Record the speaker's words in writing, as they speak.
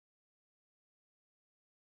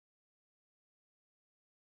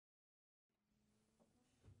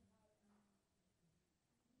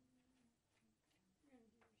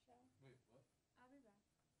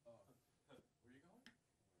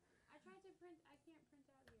can't print out here. I'll print it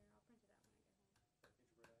out when I get home. Why can't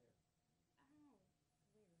you print out here? I don't know. It's weird.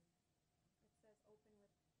 It says open with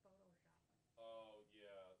Photoshop. Oh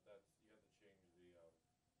yeah, you have to change the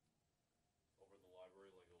over in the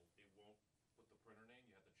library. Like it won't put the printer name.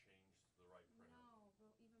 You have to change the right printer. No,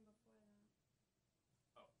 but even before that.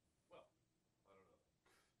 Oh well, I don't know.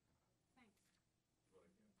 Thanks. But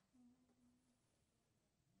I can.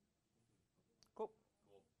 Cool.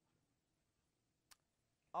 Cool.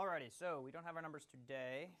 Alrighty, so we don't have our numbers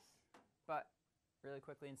today, but really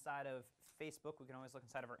quickly inside of Facebook, we can always look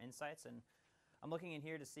inside of our insights, and I'm looking in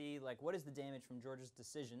here to see like what is the damage from George's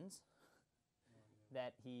decisions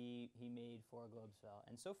that he made for Globesville,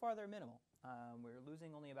 and so far they're minimal. We're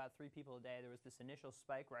losing only about 3 people a day. There was this initial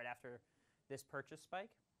spike right after this purchase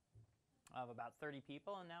spike of about 30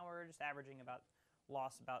 people, and now we're just averaging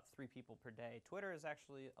loss about 3 people per day. Twitter is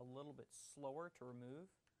actually a little bit slower to remove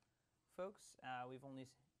folks. We've only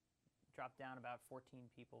dropped down about 14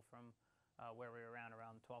 people from where we were around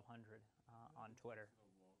 1,200 on Twitter.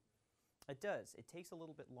 It does. It takes a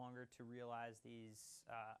little bit longer to realize these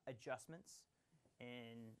adjustments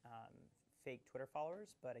in fake Twitter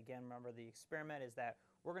followers, but again, remember the experiment is that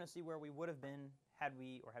we're going to see where we would have been had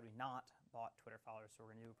we not bought Twitter followers, so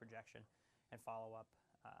we're going to do a projection and follow up.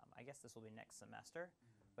 I guess this will be next semester,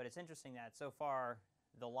 but it's interesting that so far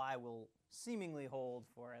the lie will seemingly hold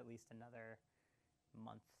for at least another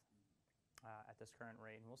month at this current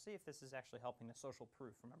rate, and we'll see if this is actually helping the social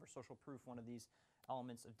proof. Remember, social proof, one of these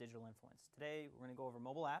elements of digital influence. Today, we're going to go over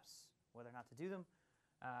mobile apps, whether or not to do them,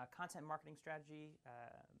 content marketing strategy,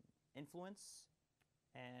 influence,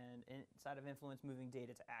 and inside of influence, moving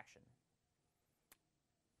data to action.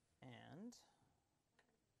 And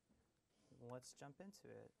let's jump into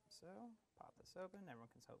it. So, pop this open. Everyone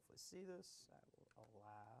can hopefully see this. I will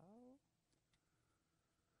allow.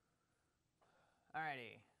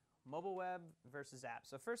 Alrighty, mobile web versus app.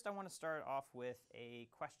 So first I want to start off with a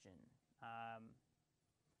question.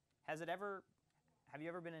 Have you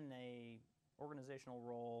ever been in a organizational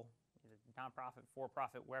role, either nonprofit,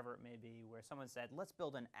 for-profit, wherever it may be, where someone said, let's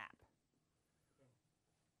build an app?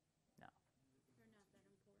 No. They're not that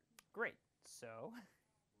important. Great. So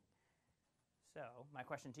my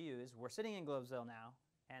question to you is, we're sitting in Globesville now,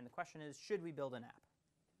 and the question is, should we build an app?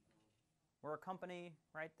 We're a company,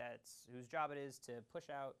 right, whose job it is to push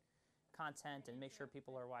out content and make sure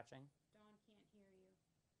people are watching. Dawn can't hear you.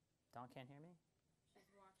 Dawn can't hear me? She's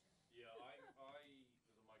watching. Yeah, there's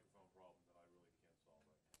a microphone problem that I really can't solve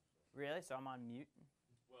right now. So. Really? So I'm on mute?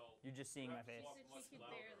 Well, you're just seeing my face. She said she could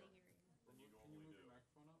barely hear you. Than you normally do.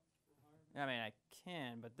 Microphone up I mean, I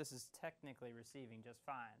can, but this is technically receiving just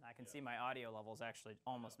fine. I can see my audio levels actually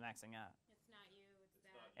almost maxing out. It's not you, it's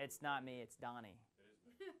that. It's not me, it's Donnie. It is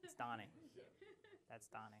me. It's Donnie. Yeah. That's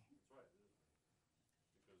Donnie. That's right, it is me.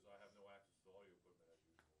 Because I have no access to audio equipment as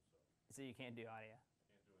usual, so So you can't do audio. I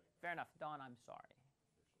can't do anything. Fair enough. Dawn, I'm sorry.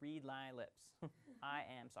 Read my lips. I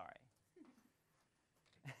am sorry.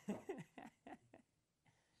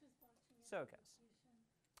 So, Kels.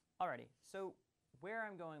 Alrighty, so where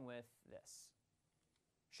I'm going with this.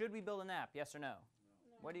 Should we build an app, yes or no? No.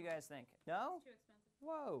 What do you guys think? No? It's too expensive.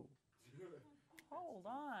 Whoa. Hold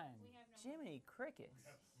on. We have no Jiminy Crickets.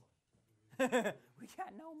 We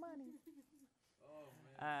got no money. Oh,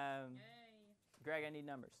 man. Hey. Greg, I need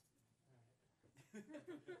numbers.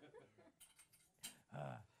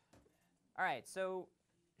 All right, so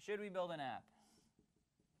should we build an app?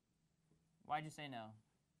 Why'd you say no?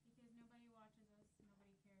 Because nobody watches us,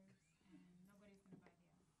 nobody cares, and nobody's going to buy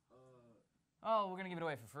the app. Oh, we're going to give it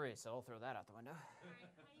away for free, so I'll throw that out the window. All right,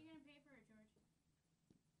 how are you going to pay for it, George?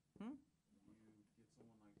 You get someone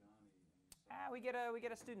like Donnie and you We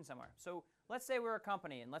get a student somewhere. So let's say we're a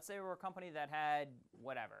company, and let's say we're a company that had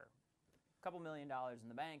whatever, a couple $1 million in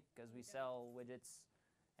the bank because we sell widgets,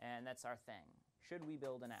 and that's our thing. Should we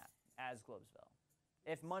build an app as Globesville?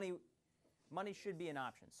 If money should be an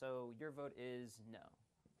option. So your vote is no.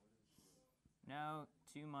 No,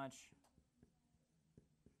 too much.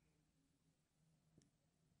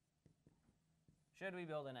 Should we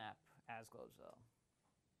build an app as Globesville?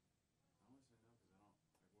 I only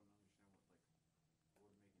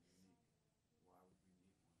say no because I wouldn't understand what would make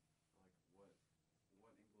it unique. Why would we need one? Like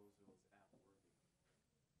what in Globesville is app worthy?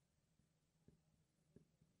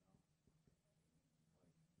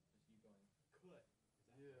 Just you going, cut.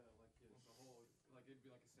 Yeah, like it's a whole, like it'd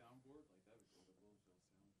be like a soundboard, like that would be the Globesville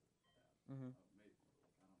soundboard app. Maybe, like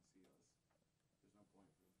I don't see us. There's no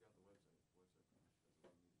point. We've got the website. The website pretty much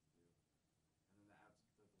does what we need to do. And then the app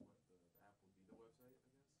would be the website, I guess. It's just in a.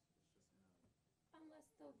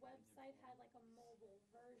 Unless the website had like a mobile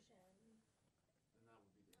version. Then that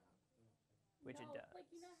would be the app. Which it No, does.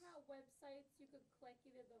 Like you know how websites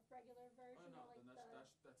regular version Oh, no, or like then the?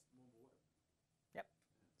 that's mobile web.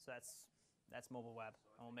 So that's mobile web,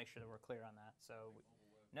 and we'll make sure that we're clear on that. So Mobile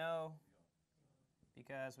web. no,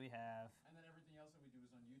 because we have. And then everything else that we do is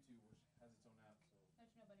on YouTube, which has its own app. So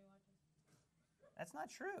Which nobody watches. That's not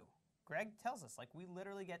true. Greg tells us like we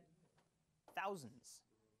literally get thousands,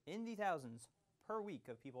 in the thousands, per week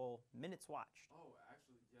of people minutes watched. oh,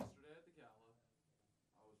 actually, yesterday at the gala,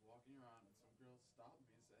 I was walking around and some girl stopped me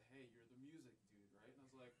and said, "Hey, you're the music dude, right?" And I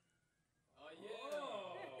was like, "Oh yeah."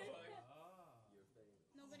 Oh. Like, You're famous.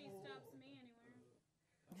 Nobody stops me anywhere.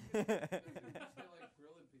 they're like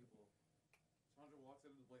grilling people. Sandra walks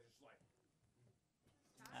into the place, she's like,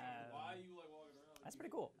 "Why are you like walking around?" Like That's you-"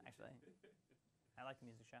 pretty cool, actually. I like the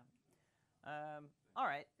music shop. All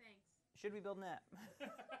right, Thanks. should we build an app?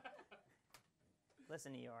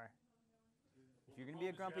 Listen, Eeyore. If you're gonna be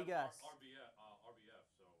a grumpy Gus. RBF,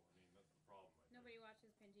 so I mean that's the problem. Nobody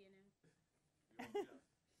watches Pangea now.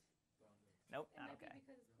 Nope, It not might okay. be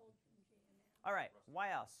because it's called Pangea now. All right,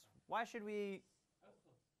 why else? Why should we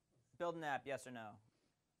build an app? Yes or no?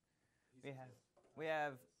 We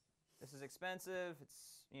have. This is expensive.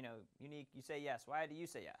 It's unique. You say yes. Why do you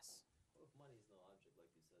say yes? Well, if money is no object, like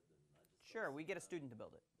you said, then I just. don't Sure, we see get a how- student to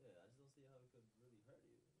build it. Yeah, I just don't see how it could really hurt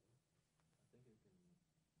you. I think it can.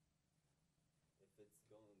 If it's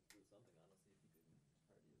going through something, I don't see if you can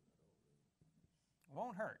hurt you at all. Really. It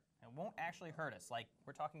won't hurt. It won't actually hurt us. Like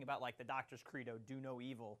we're talking about, like the doctor's credo: do no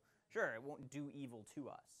evil. Sure, it won't do evil to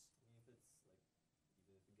us. I mean, if it's like,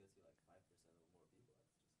 even if it gets you like 5% or more people, that's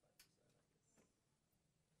just 5%, I guess.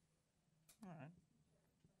 All right,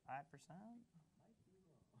 5%. Might be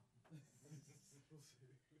wrong.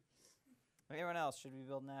 Anyone else? Should we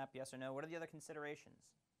build an app? Yes or no? What are the other considerations?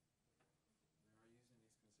 Are you using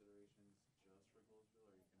these considerations just for Globesville,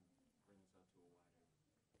 or you can bring this out to a wider?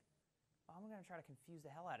 I'm going to try to confuse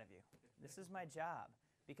the hell out of you. This is my job.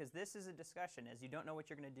 Because this is a discussion. As you don't know what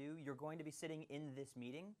you're going to do, you're going to be sitting in this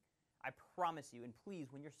meeting. I promise you. And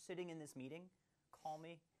please, when you're sitting in this meeting, call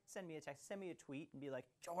me, send me a text, send me a tweet, and be like,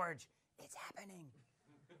 George, it's happening.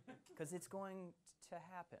 Because it's going to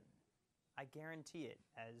happen. I guarantee it.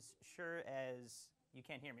 As sure as you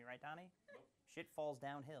can't hear me, right, Donnie? Nope. Shit falls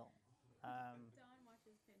downhill. Dawn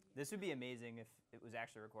watches Pangea. This would be amazing if it was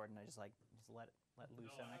actually recorded and I just let loose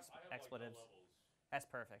No, some I have like expletives. no levels. That's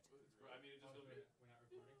perfect. I mean, it just goes We're not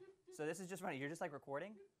recording? So this is just funny. You're just like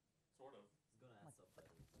recording? sort of. It's gonna add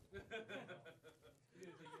subtitles.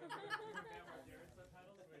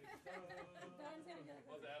 Dawn's gonna be like,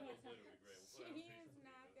 Well, the add those later would be great. We'll put She annotations is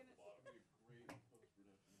not at the gonna- bottom. Great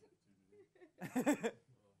post-production opportunity.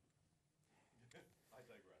 I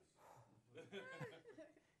digress.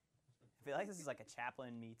 I feel like this is like a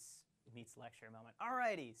Chaplin meets lecture moment.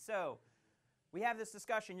 Alrighty, so we have this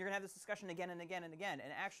discussion. You're gonna have this discussion again and again and again.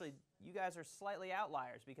 And actually, you guys are slightly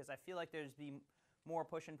outliers because I feel like there's be more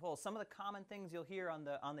push and pull. Some of the common things you'll hear on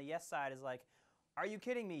the yes side is like, "Are you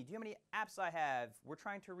kidding me? Do you know how many apps I have? We're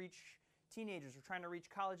trying to reach teenagers. We're trying to reach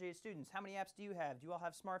college-age students. How many apps do you have? Do you all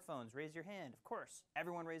have smartphones? Raise your hand." Of course,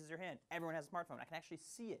 everyone raises their hand. Everyone has a smartphone. I can actually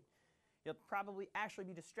see it. You'll probably actually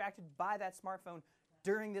be distracted by that smartphone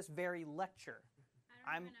during this very lecture.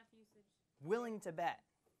 I I'm- don't have enough usage. Willing to bet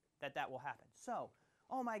that will happen. So,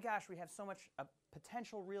 oh my gosh, we have so much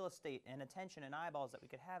potential real estate and attention and eyeballs that we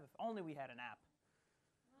could have if only we had an app.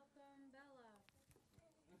 Welcome, Bella. I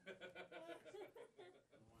want you, Bella. What's going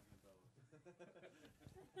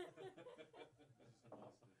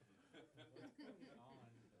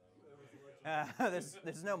on?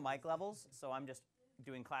 There's no mic levels, so I'm just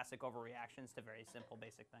doing classic overreactions to very simple,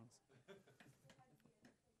 basic things.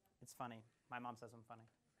 It's funny. My mom says I'm funny.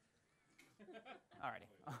 Alrighty,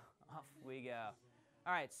 off we go.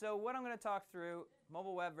 All right, so what I'm going to talk through,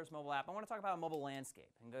 mobile web versus mobile app. I want to talk about a mobile landscape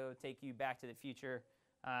and go take you back to the future.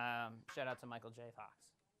 Shout out to Michael J. Fox.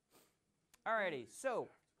 Alrighty, so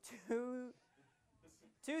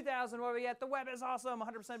 2000, what we get? The web is awesome.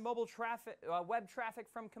 100% mobile traffic, web traffic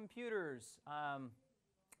from computers.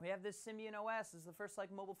 We have this Symbian OS. This is the first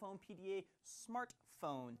like mobile phone PDA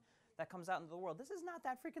smartphone that comes out into the world. This is not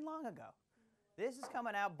that freaking long ago. This is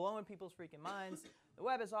coming out, blowing people's freaking minds. The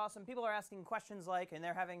web is awesome. People are asking questions like, and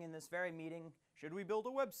they're having in this very meeting, should we build a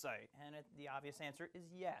website? And the obvious answer is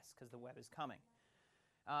yes, because the web is coming.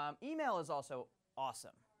 Email is also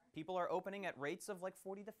awesome. People are opening at rates of like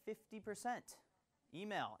 40 to 50%.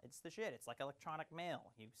 Email, it's the shit. It's like electronic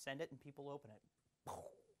mail. You send it and people open it.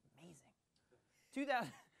 Amazing. 2000.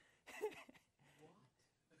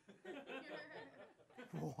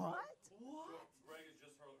 What? Greg has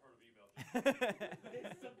just heard of email.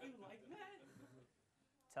 There's something like that?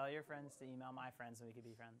 Tell your friends to email my friends and we could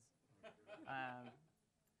be friends.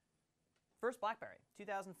 First BlackBerry,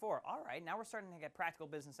 2004. All right, now we're starting to get practical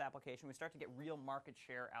business application. We start to get real market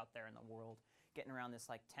share out there in the world, getting around this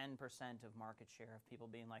like 10% of market share of people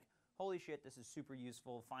being like, holy shit, this is super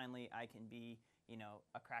useful. Finally, I can be, you know,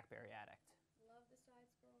 a crackberry addict. Love the side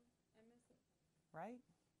scroll. I miss it. Right?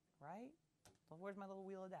 Right? Well, where's my little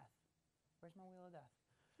wheel of death? Where's my wheel of death?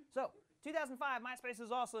 So, 2005, MySpace is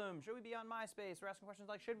awesome. Should we be on MySpace? We're asking questions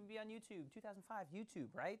like, should we be on YouTube? 2005, YouTube,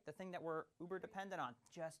 right? The thing that we're uber dependent on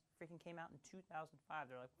just freaking came out in 2005.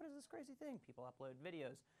 They're like, what is this crazy thing? People upload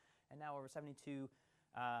videos. And now over 72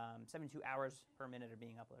 hours per minute are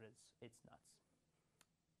being uploaded. It's nuts.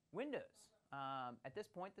 Windows. At this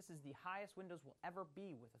point, this is the highest Windows will ever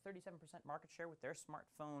be, with a 37% market share with their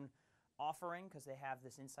smartphone offering, because they have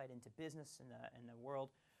this insight into business in the world.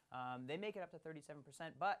 They make it up to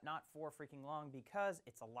 37%, but not for freaking long, because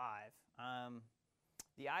it's alive.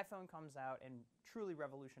 The iPhone comes out and truly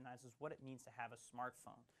revolutionizes what it means to have a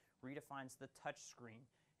smartphone, redefines the touch screen,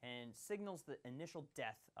 and signals the initial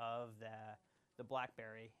death of the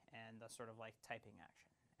BlackBerry and the sort of like typing action.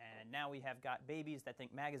 And now we have got babies that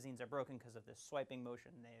think magazines are broken because of this swiping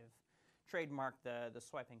motion. They've trademarked the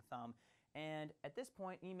swiping thumb. And at this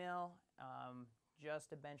point, email,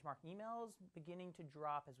 just a benchmark. Email is beginning to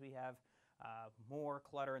drop as we have more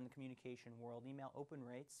clutter in the communication world. Email open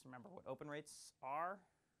rates. Remember what open rates are?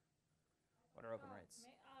 What are open rates?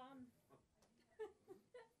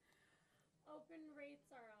 Open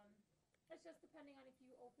rates are, it's just depending on if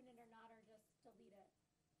you open it or not, or just delete it.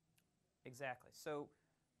 Exactly. So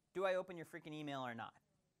do I open your freaking email or not?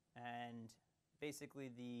 And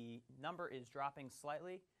basically the number is dropping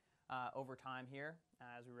slightly over time here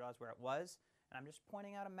as we realize where it was. And I'm just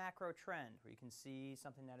pointing out a macro trend where you can see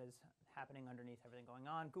something that is happening underneath everything going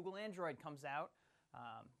on. Google Android comes out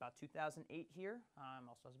about 2008 here,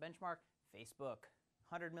 also as a benchmark. Facebook,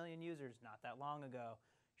 100 million users not that long ago.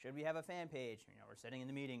 Should we have a fan page? You know, we're sitting in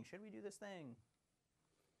the meeting. Should we do this thing?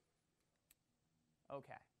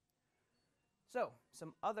 Okay. So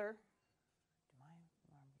some other,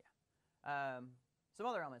 some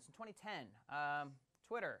other elements. In 2010,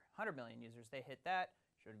 Twitter, 100 million users. They hit that.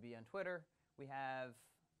 Should it be on Twitter? We have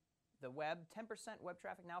the web, 10% web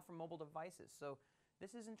traffic now from mobile devices. So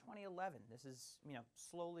this is in 2011. This is, you know,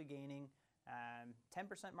 slowly gaining.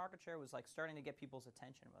 10% market share was like starting to get people's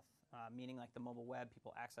attention with, meaning like the mobile web,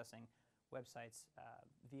 people accessing websites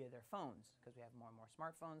via their phones, because we have more and more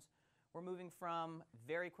smartphones. We're moving from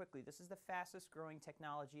very quickly, this is the fastest growing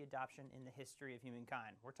technology adoption in the history of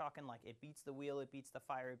humankind. We're talking like it beats the wheel, it beats the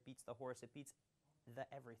fire, it beats the horse, it beats the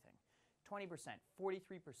everything. 20%,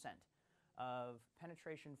 43% of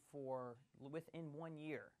penetration for within 1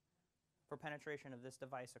 year for penetration of this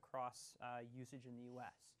device across usage in the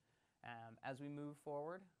US. As we move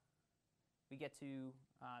forward, we get to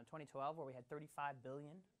 2012, where we had 35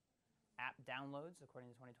 billion app downloads according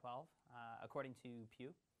to 2012, according to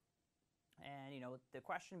Pew. And, you know, the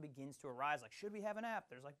question begins to arise, like, should we have an app?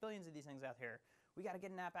 There's like billions of these things out here. We got to get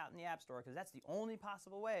an app out in the App Store, because that's the only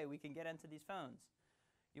possible way we can get into these phones.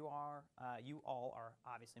 You all are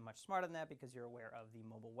obviously much smarter than that, because you're aware of the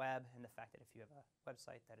mobile web and the fact that if you have a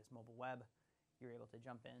website that is mobile web, you're able to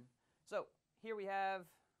jump in. So here we have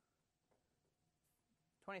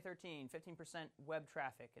 2013, 15% web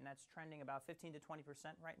traffic, and that's trending about 15 to 20%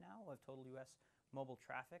 right now of total US mobile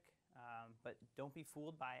traffic, but don't be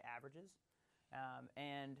fooled by averages.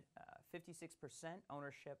 And 56%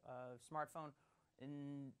 ownership of smartphone.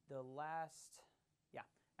 In the last,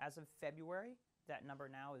 as of February, that number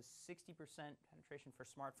now is 60% penetration for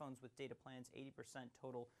smartphones with data plans, 80%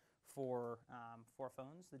 total for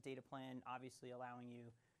phones. The data plan obviously allowing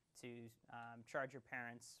you to charge your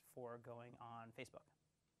parents for going on Facebook.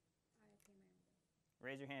 I pay my own bill.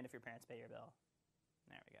 Raise your hand if your parents pay your bill.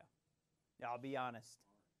 There we go. I'll be honest.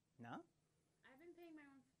 No? I've been paying my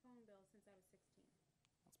own phone bill since I was 16.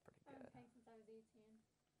 That's pretty I've good. been paying since I was 18.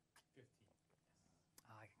 15.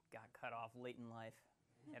 I got cut off late in life.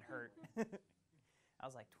 It hurt. I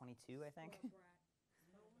was like 22, I think.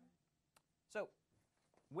 So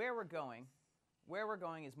where we're going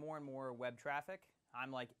is more and more web traffic.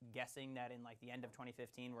 I'm like guessing that in like the end of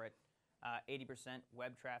 2015, we're at 80%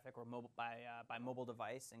 web traffic or mobile by mobile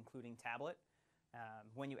device, including tablet.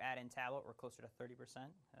 When you add in tablet, we're closer to 30%.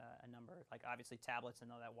 A number like obviously tablets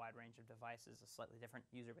and all that wide range of devices is a slightly different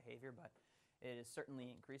user behavior, but it is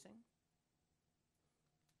certainly increasing.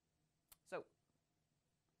 So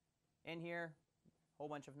in here, whole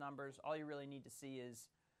bunch of numbers. All you really need to see is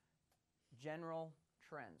general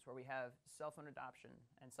trends, where we have cell phone adoption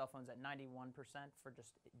and cell phones at 91% for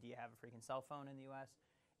just, do you have a freaking cell phone in the US?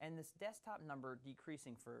 And this desktop number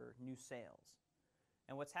decreasing for new sales.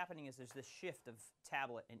 And what's happening is there's this shift of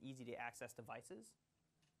tablet and easy-to-access devices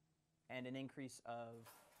and an increase of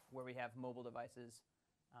where we have mobile devices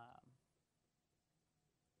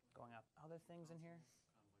going up. Other things in here?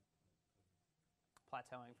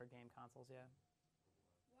 Plateauing for game consoles, yeah.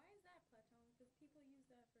 Why is that plateauing? Because people use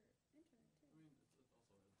that for internet too. I mean, it's also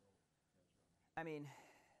adult casual. I mean,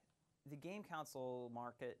 the game console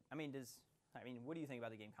market, what do you think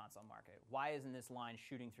about the game console market? Why isn't this line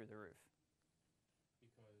shooting through the roof?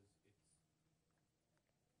 Because it's,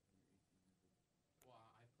 well,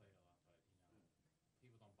 I play it a lot, but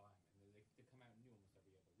people don't buy them, and they come out new almost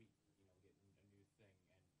every other week. Getting a new thing,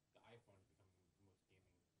 and the iPhone is becoming the most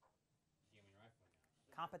gaming iPhone now.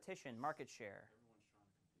 So Competition, market share. Everyone's trying to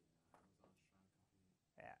compete now. Amazon's trying to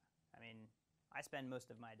compete. Yeah, I mean, I spend most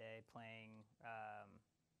of my day playing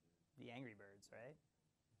the Angry Birds, right?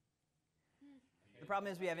 The problem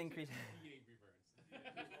is we have increased. Angry Birds.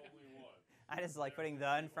 There's only one. I just like putting the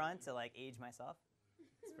in front to like age myself.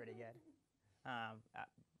 It's pretty good.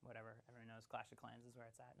 Whatever, everyone knows Clash of Clans is where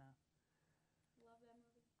it's at now. Love that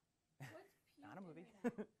movie. What's Pew Not a doing movie.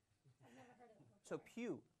 right now? I've never heard of it So before.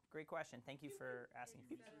 Pew, great question. Thank you for asking.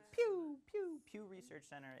 Pew. Pew Research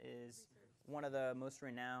Center is one of the most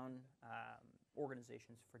renowned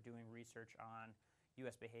organizations for doing research on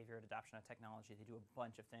U.S. behavior and adoption of technology. They do a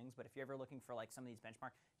bunch of things, but if you're ever looking for like some of these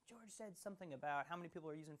benchmarks, George said something about how many people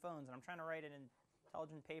are using phones, and I'm trying to write an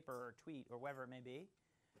intelligent paper or tweet or whatever it may be.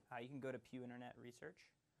 You can go to Pew Internet Research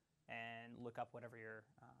and look up whatever you're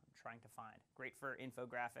trying to find. Great for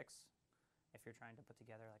infographics if you're trying to put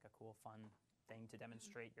together like a cool, fun thing to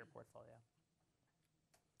demonstrate your portfolio.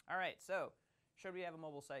 All right, so should we have a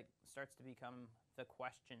mobile site starts to become the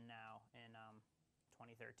question now in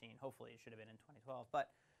 2013. Hopefully it should have been in 2012,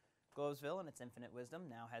 but Globesville, in its infinite wisdom,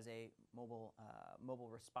 now has a mobile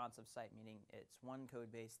responsive site, meaning it's one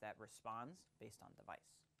code base that responds based on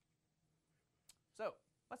device. So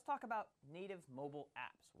let's talk about native mobile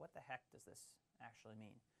apps. What the heck does this actually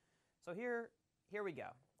mean? So here we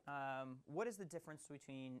go. What is the difference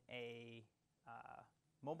between a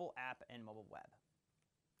mobile app and mobile web?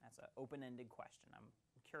 That's an open-ended question. I'm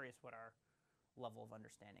curious what our level of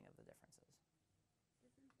understanding of the difference is.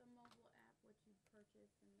 Isn't the mobile app what you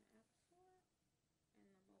purchase in the App Store? And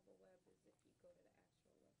the mobile web is if you go to the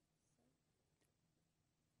actual website?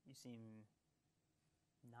 You seem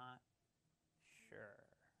not sure.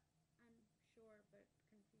 I'm sure, but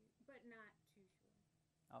confused. But not too sure.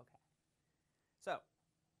 Okay. So,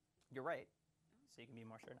 you're right. So you can be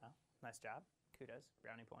more sure now. Nice job. Kudos.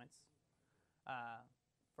 Brownie points.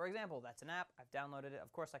 For example, that's an app. I've downloaded it.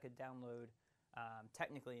 Of course, I could download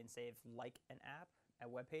technically and save like an app, a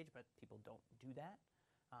web page, but people don't do that.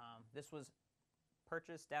 This was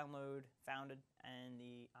purchased, download, founded in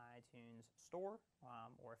the iTunes Store,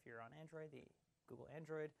 or if you're on Android, the Google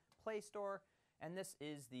Android Play Store, and this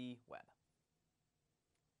is the web.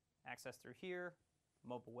 Access through here,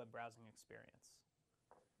 mobile web browsing experience.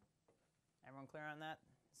 Everyone clear on that?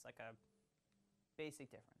 It's like a basic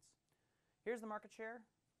difference. Here's the market share.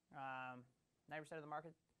 90% of the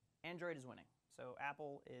market, Android is winning. So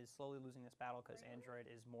Apple is slowly losing this battle because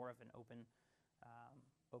Android is more of an open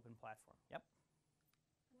platform. Yep.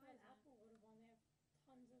 Why Apple would have won? They have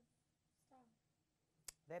tons of stuff.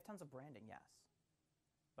 They have tons of branding, yes.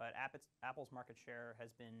 But Apple's market share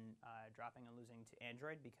has been dropping and losing to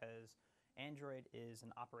Android because Android is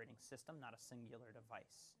an operating system, not a singular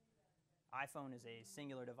device. iPhone is a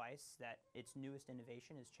singular device that its newest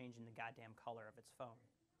innovation is changing the goddamn color of its phone.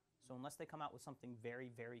 So unless they come out with something very,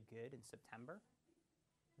 very good in September,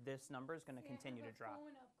 this number is going to continue to drop.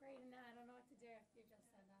 Phone upgrade, and I don't know what to do after you just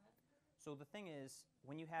said that. So the thing is,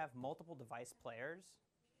 when you have multiple device players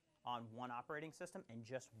on one operating system and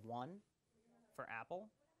just one for Apple,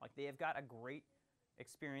 like they have got a great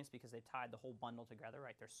experience because they've tied the whole bundle together,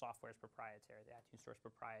 right? Their software is proprietary, the iTunes Store is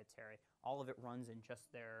proprietary, all of it runs in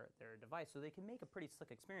just their device. So they can make a pretty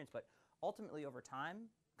slick experience, but ultimately over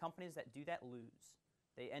time, companies that do that lose.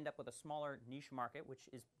 They end up with a smaller niche market, which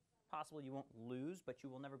is possible you won't lose, but you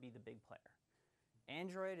will never be the big player.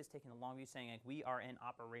 Android is taking a long view, saying like, we are an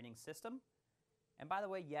operating system. And by the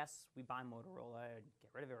way, yes, we buy Motorola,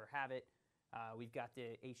 get rid of it or have it. We've got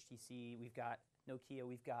the HTC, we've got Nokia,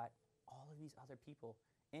 we've got all of these other people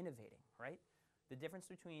innovating, right? The difference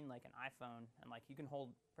between like an iPhone and like you can hold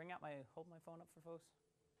my phone up for folks.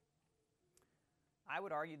 I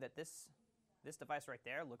would argue that this device right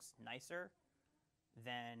there looks nicer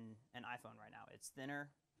than an iPhone right now. It's thinner,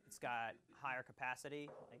 it's got higher capacity,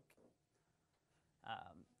 like,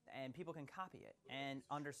 and people can copy it and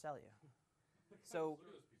undersell you. So, Look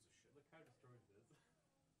at this piece of shit. Look how destroyed it is.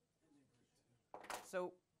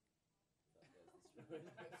 so Oh, But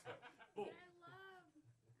I love Apple.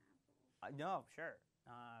 No, sure.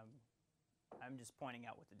 I'm just pointing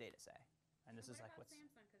out what the data say, and this So is what like about what's.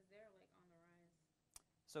 Samsung? Because they're like on the rise.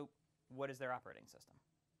 So, what is their operating system?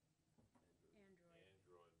 Android.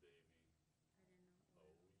 Android, baby. I didn't know.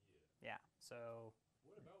 Oh, Yeah. yeah. So.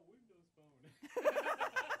 What about Windows Phone?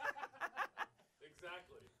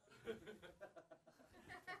 Exactly.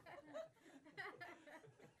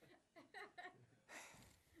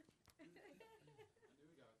 I knew a guy with the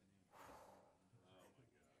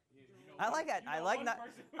name. I like that. I like not.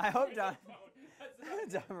 I hope Don.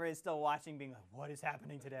 Don Ray's still watching, being like, "What is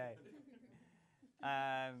happening today?"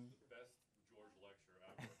 Best George lecture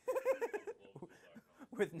ever. on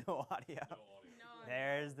Globesville.com. With no audio. No audio. No,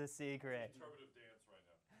 There's the secret. Interpretive dance right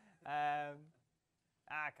now.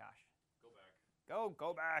 Gosh. Go back.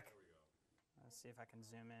 Go back. There we go. Let's see if I can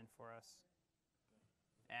zoom in for us.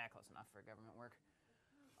 Close enough for government work.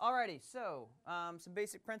 Alrighty, so some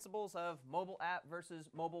basic principles of mobile app versus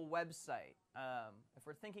mobile website. If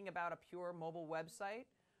we're thinking about a pure mobile website,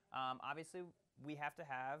 obviously we have to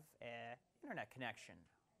have an internet connection,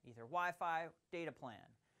 either Wi-Fi, data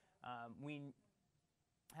plan. We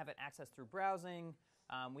have it accessed through browsing.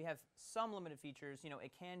 We have some limited features. You know,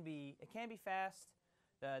 it can be fast.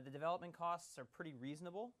 The development costs are pretty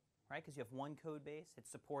reasonable, right? Because you have one code base. It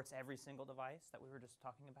supports every single device that we were just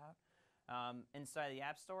talking about. Inside the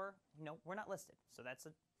App Store, you know, we're not listed. So that's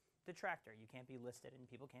a detractor. You can't be listed and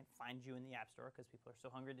people can't find you in the App Store because people are so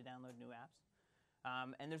hungry to download new apps.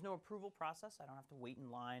 And there's no approval process. I don't have to wait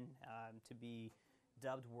in line to be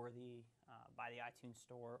dubbed worthy by the iTunes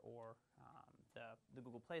Store or the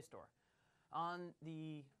Google Play Store. On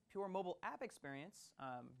the pure mobile app experience,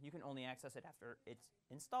 you can only access it after it's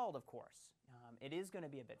installed, of course. It is going to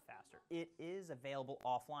be a bit faster. It is available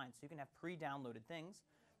offline, so you can have pre-downloaded things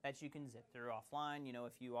that you can zip through offline. You know,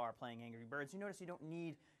 if you are playing Angry Birds, you notice you don't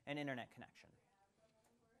need an internet connection.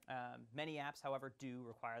 Many apps, however, do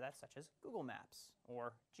require that, such as Google Maps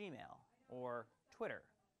or Gmail or Twitter.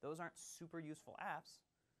 Those aren't super useful apps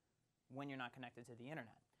when you're not connected to the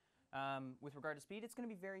internet. With regard to speed, it's going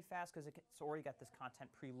to be very fast because it's already got this content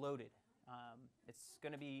preloaded. It's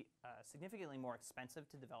going to be significantly more expensive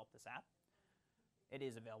to develop this app. It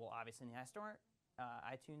is available, obviously, in the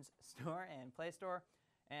iTunes Store and Play Store.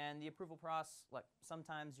 And the approval process, like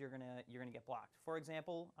sometimes you're gonna get blocked. For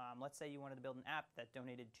example, let's say you wanted to build an app that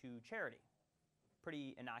donated to charity.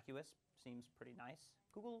 Pretty innocuous, seems pretty nice.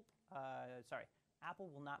 Apple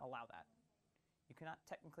will not allow that. You cannot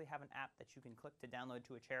technically have an app that you can click to download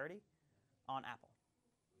to a charity on Apple.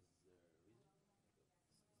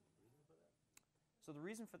 So the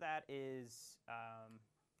reason for that is, I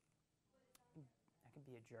can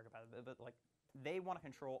be a jerk about it, but like, they want to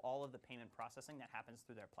control all of the payment processing that happens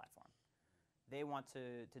through their platform. They want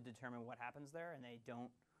to determine what happens there, and they don't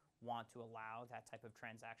want to allow that type of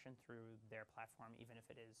transaction through their platform, even if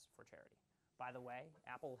it is for charity. By the way,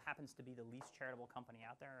 Apple happens to be the least charitable company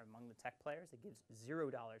out there among the tech players. It gives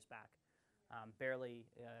 $0 back. Barely,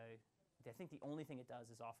 I think the only thing it does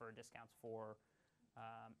is offer discounts for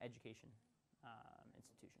education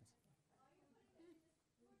institutions.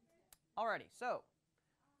 Alrighty, so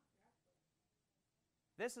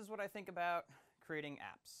this is what I think about creating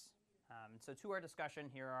apps. So to our discussion,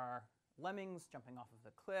 here are lemmings jumping off of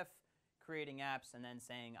the cliff, creating apps, and then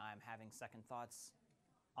saying I'm having second thoughts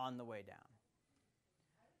on the way down.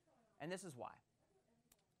 And this is why.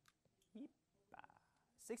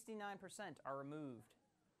 69% are removed,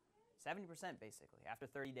 70% basically, after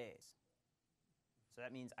 30 days. So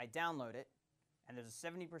that means I download it, and there's a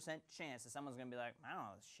 70% chance that someone's going to be like, I don't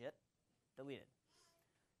know this shit, delete it.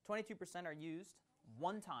 22% are used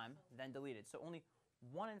one time, then deleted. So only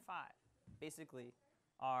 1 in 5 basically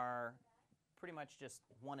are pretty much just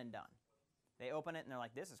one and done. They open it and they're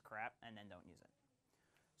like, this is crap, and then don't use it.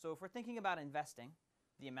 So if we're thinking about investing,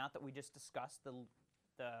 the amount that we just discussed,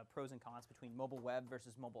 the pros and cons between mobile web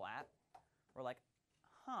versus mobile app, we're like,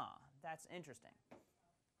 that's interesting.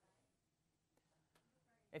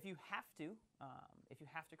 If you have to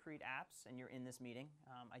create apps and you're in this meeting,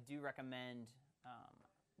 I do recommend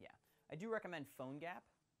PhoneGap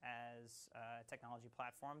as a technology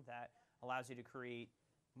platform that allows you to create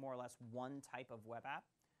more or less one type of web app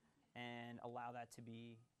and allow that to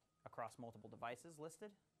be across multiple devices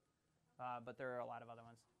listed. But there are a lot of other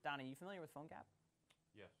ones. Donnie, you familiar with PhoneGap?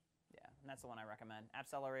 Yes. Yeah, and that's the one I recommend.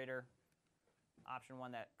 Appcelerator, option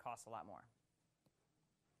one that costs a lot more.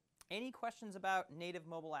 Any questions about native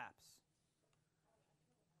mobile apps?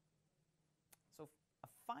 So a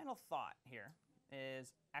final thought here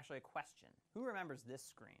is actually a question. Who remembers this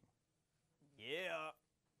screen? Yeah.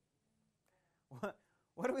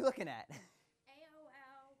 What are we looking at? AOL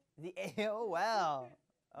The AOL.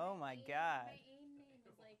 Oh my God. My AIM name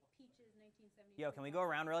was like Peaches 1972. Yo, can we go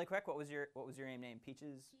around really quick? What was your AIM name?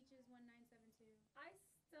 Peaches. Peaches 1972. I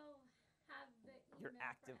still have the email. You're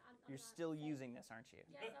active. I'm You're not still saying- using this, aren't you?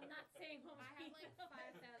 Yes, I'm not saying what I my have like email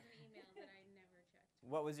 5,000 emails that I never checked.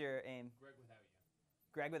 What was your AIM? Greg without you.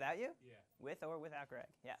 Greg without you? Yeah. With or without Greg?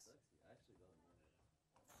 Yes. Sexy. I actually don't know.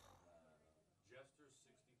 Jester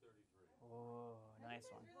 6033. Oh, nice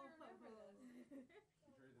one. You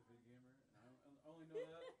Jerry the Big Gamer, and I only know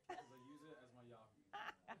that because I use it as my Yahoo. No,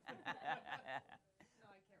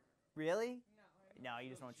 I can't remember. Really? No. No, you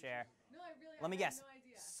just won't share. No, I really. Let me I guess. have no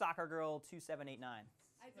idea. Soccer Girl 2789.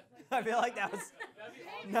 I just like. I feel like that was That'd be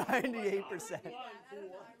 98%. I don't know. I really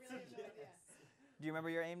have no idea. Do you remember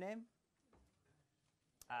your AIM name?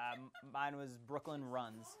 Mine was Brooklyn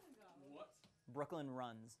Runs. What? Brooklyn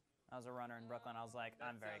Runs. I was a runner in Brooklyn. I was like,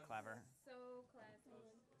 I'm very clever. So classy.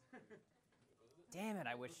 Damn it,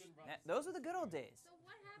 I wish. Those were the good old days. So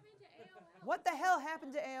what happened to AOL? What the hell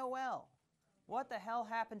happened to AOL? What the hell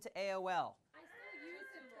happened to AOL? I still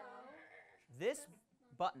use it though. This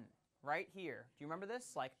button right here. Do you remember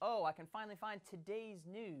this? Like, oh, I can finally find today's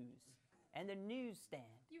news and the newsstand.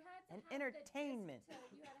 You had to And have entertainment. You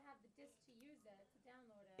had to have the disc to use it, to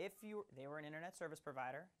download it. If they were an internet service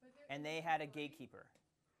provider But and they had a gatekeeper.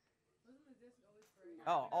 Wasn't the disc always free?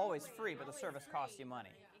 Oh, always Always. free, but the service costs you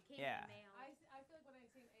money. It came Yeah. in the mail. I feel like when I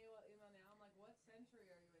see an AOL email now, I'm like, what century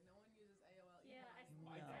are you in? No one uses AOL email. Yeah,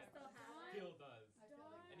 My No. dad still have it. still does. I feel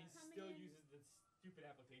like And he Coming still in. uses the stupid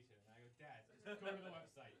application. And I go, Dad, just go to the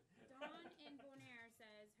website. Dawn in Bonaire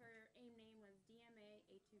says her AIM name was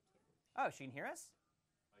DMA822. Oh, she can hear us?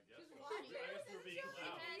 I guess. She's we're- watching. I guess we're being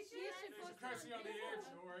loud. It's cursing on the air,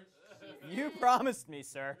 George. You promised me,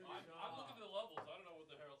 sir. I'm looking at the levels. I don't know what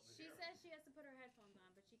the hell. She says she has to put her headphones on,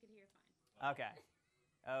 but she could hear fine. Okay.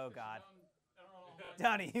 Oh, God. I don't know how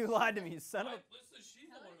Donnie, you lied to me, you son of a... Listen, she's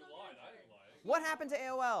the one who lied. I didn't lie. What happened to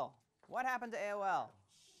AOL? What happened to AOL?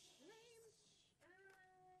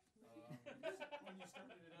 when you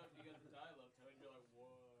started it up, you got the dial-up tone, you're like, whoa.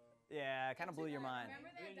 Yeah, it kind of blew your mind. Remember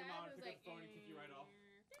Then that your dad mom was pick up like, the phone and kick you right off.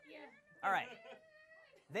 Yeah. All right.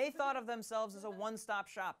 They thought of themselves as a one-stop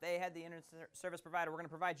shop. They had the internet service provider. We're going to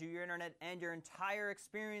provide you your internet and your entire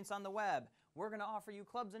experience on the web. We're going to offer you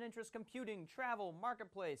clubs and interest computing, travel,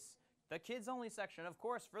 marketplace, the kids-only section, of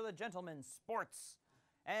course, for the gentlemen, sports.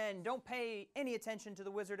 And don't pay any attention to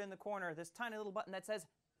the wizard in the corner, this tiny little button that says,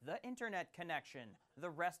 the internet connection, the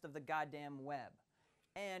rest of the goddamn web.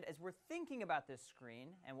 And as we're thinking about this screen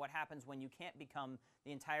and what happens when you can't become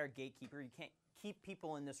the entire gatekeeper, you can't keep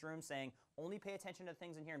people in this room saying, only pay attention to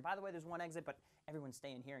things in here. And by the way, there's one exit, but everyone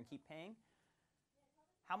stay in here and keep paying.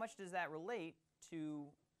 How much does that relate to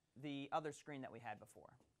the other screen that we had before?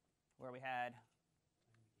 Where we had,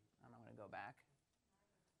 I'm going to go back.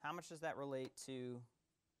 How much does that relate to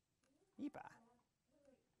YIPA?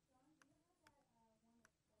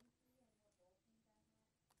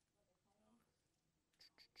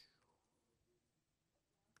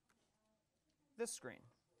 This screen.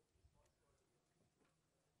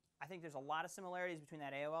 I think there's a lot of similarities between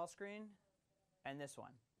that AOL screen and this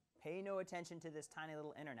one. Pay no attention to this tiny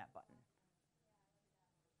little internet button.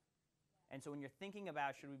 And so when you're thinking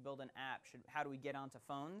about should we build an app, how do we get onto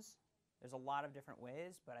phones, there's a lot of different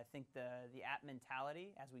ways, but I think the app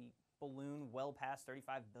mentality as we balloon well past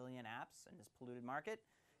 35 billion apps in this polluted market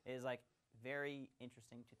is like very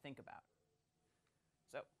interesting to think about.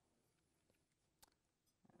 So,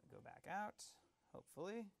 go back out,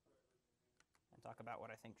 hopefully, and talk about what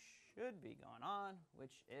I think should be going on,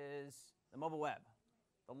 which is the mobile web,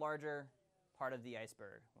 the larger part of the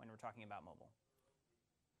iceberg when we're talking about mobile.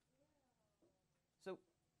 So,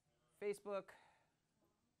 Facebook,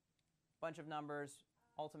 bunch of numbers,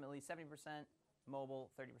 ultimately 70% mobile,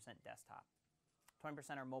 30% desktop.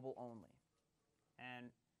 20% are mobile only. And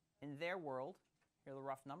in their world, here are the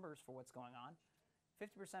rough numbers for what's going on.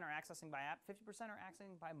 50% are accessing by app, 50% are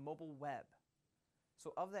accessing by mobile web.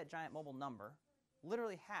 So of that giant mobile number,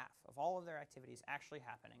 literally half of all of their activities actually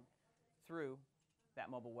happening through that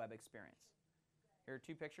mobile web experience. Here are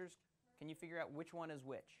two pictures. Can you figure out which one is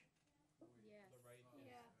which? Yes. The right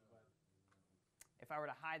Yeah. If I were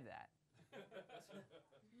to hide that,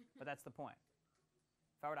 but that's the point.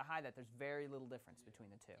 If I were to hide that, there's very little difference between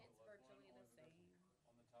the two. It's virtually the same.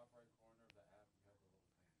 On the top right corner of the app, you have the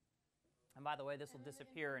little thing. And by the way, this will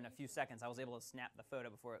disappear in a few seconds. I was able to snap the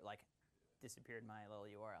photo before it like disappeared my little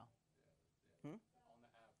URL. On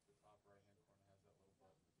the app, the top right-hand corner has that little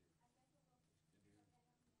button with your dude, the person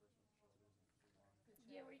with the shoulders and 3 arms.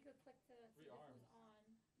 Yeah, where you could click to see if arms. who's on. No, I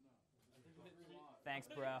think it's 3 lines. Thanks,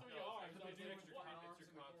 bro. It's your contact.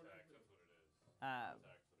 That's what it is. Uh,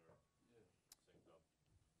 Contacts that are.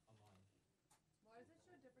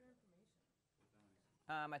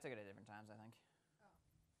 I took it at different times, I think. Oh.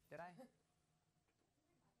 Did I?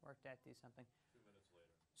 Work that, do something. 2 minutes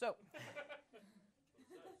later. So,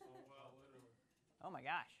 So well, Literally. oh my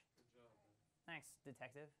gosh. Good job, man. Thanks,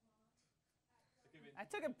 detective. it could be- I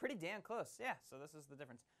took it pretty damn close. Yeah, so this is the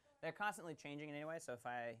difference. They're constantly changing it anyway, so if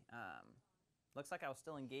I, looks like I was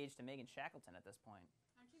still engaged to Megan Shackleton at this point.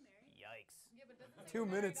 Aren't you married? Yikes. Yeah, but doesn't say 2 you're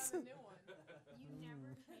married minutes. on the new one. You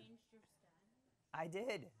never changed your status? I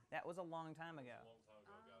did. That was a long time ago. A long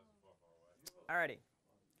time ago, guys. It's far, far away. Alrighty.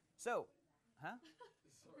 So, huh?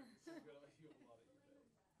 Sorry, so you have a lot of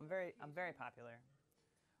emails. I'm very popular.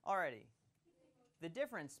 Alrighty. The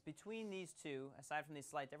difference between these two, aside from these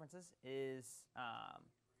slight differences, is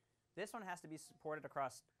this one has to be supported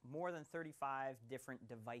across more than 35 different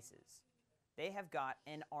devices. They have got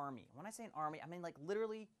an army. When I say an army, I mean like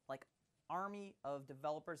literally like army of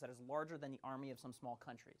developers that is larger than the army of some small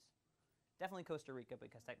countries. Definitely Costa Rica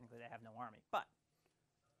because technically they have no army. But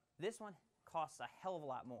this one costs a hell of a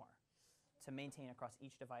lot more to maintain across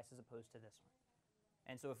each device as opposed to this one.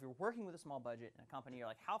 And so if you're working with a small budget in a company, you're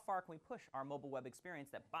like, how far can we push our mobile web experience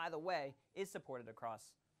that, by the way, is supported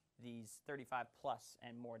across these 35 plus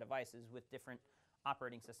and more devices with different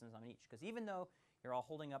operating systems on each? Because even though you're all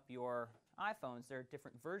holding up your iPhones, there are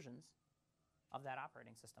different versions of that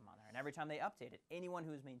operating system on there. And every time they update it, anyone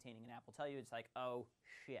who's maintaining an app will tell you it's like, oh,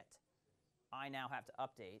 shit. I now have to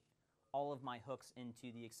update all of my hooks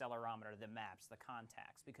into the accelerometer, the maps, the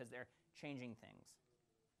contacts, because they're changing things.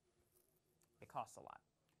 It costs a lot.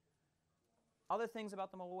 Other things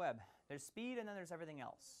about the mobile web. There's speed and then there's everything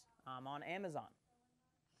else. On Amazon,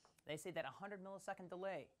 they say that a 100 millisecond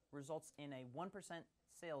delay results in a 1%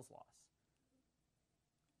 sales loss.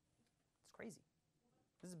 It's crazy.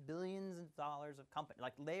 This is billions of dollars of company.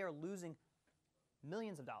 Like they are losing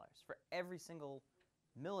millions of dollars for every single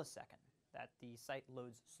millisecond that the site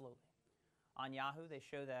loads slowly. On Yahoo, they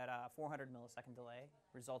show that 400 millisecond delay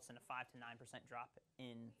results in a 5 to 9% drop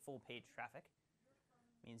in full page traffic.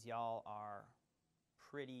 Means y'all are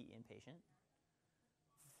pretty impatient.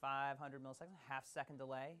 500 milliseconds, half second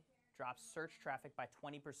delay, drops search traffic by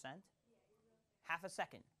 20%. Half a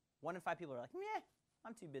second. 1 in 5 people are like, meh,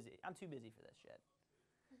 I'm too busy. I'm too busy for this shit.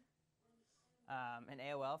 And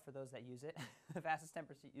AOL, for those that use it, the fastest 10%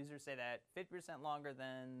 users say that 50% longer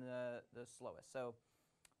than the slowest. So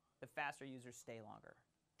the faster users stay longer,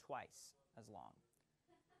 twice as long.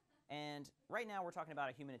 And right now we're talking about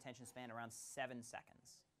a human attention span around 7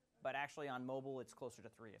 seconds. But actually on mobile it's closer to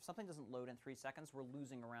 3. If something doesn't load in 3 seconds, we're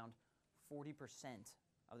losing around 40%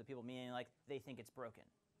 of the people, meaning like they think it's broken.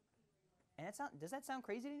 And does that sound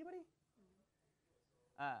crazy to anybody?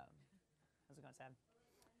 How's it going, Sam?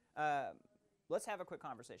 Let's have a quick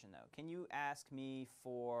conversation though. Can you ask me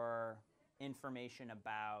for information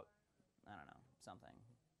about, I don't know, something?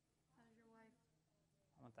 How's your wife?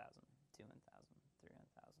 1,000, 2,000, 300,000,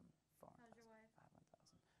 400,000, How's your wife?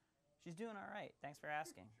 500,000. She's doing all right. Thanks for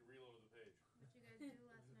asking. She reloaded the page. What you guys do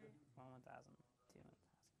last night? 1,000, 200,000, 300,000,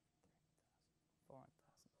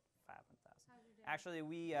 400,000, 500,000. How's your day? Actually,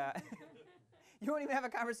 you won't even have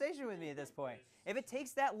a conversation with me at this point. If it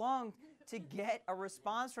takes that long to get a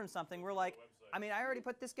response from something, we're like, I mean, I already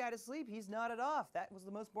put this guy to sleep. He's nodded off. That was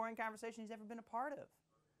the most boring conversation he's ever been a part of.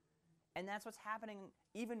 And that's what's happening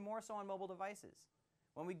even more so on mobile devices.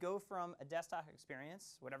 When we go from a desktop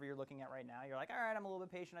experience, whatever you're looking at right now, you're like, all right, I'm a little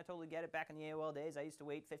bit patient. I totally get it. Back in the AOL days, I used to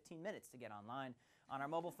wait 15 minutes to get online. On our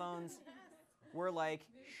mobile phones, we're like,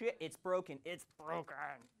 shit, it's broken. It's broken.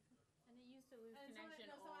 And it used to lose And connection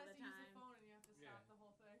someone all has the to use time. the phone and you have to stop the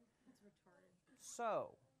whole thing. It's retarded.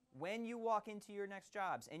 So, when you walk into your next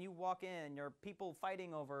jobs and you walk in, there are people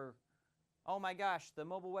fighting over, oh my gosh, the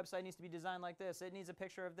mobile website needs to be designed like this. It needs a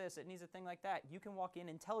picture of this. It needs a thing like that. You can walk in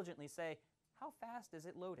intelligently say, how fast is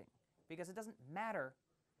it loading? Because it doesn't matter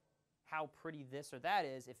how pretty this or that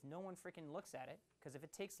is if no one freaking looks at it. Because if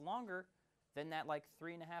it takes longer than that like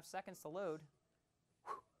 3.5 seconds to load,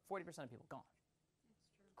 40% of people gone.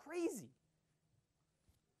 It's true. Crazy.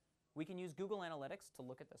 We can use Google Analytics to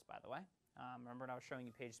look at this, by the way. Remember when I was showing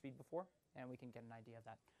you page speed before? And we can get an idea of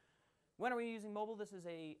that. When are we using mobile? This is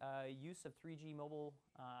a use of 3G mobile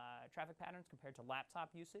traffic patterns compared to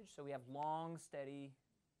laptop usage. So we have long, steady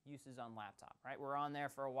uses on laptop, right? We're on there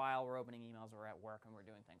for a while. We're opening emails. We're at work, and we're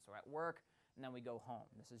doing things. So we're at work, and then we go home.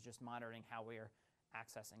 This is just monitoring how we're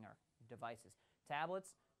accessing our devices.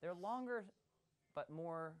 Tablets, they're longer but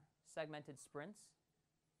more segmented sprints.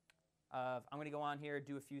 I'm going to go on here,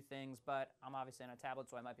 do a few things, but I'm obviously on a tablet,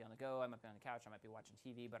 so I might be on the go, I might be on the couch, I might be watching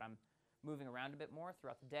TV, but I'm moving around a bit more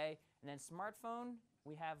throughout the day. And then smartphone,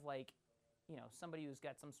 we have like, you know, somebody who's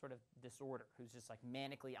got some sort of disorder, who's just like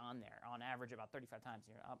manically on there, on average about 35 times.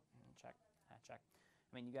 You're up, check, check.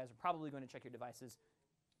 I mean, you guys are probably going to check your devices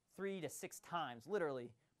 3 to 6 times,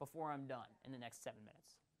 literally, before I'm done in the next 7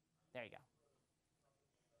 minutes. There you go.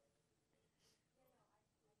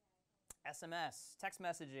 SMS, text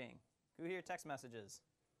messaging. Who here text messages?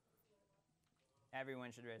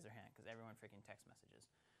 Everyone should raise their hand because everyone freaking text messages.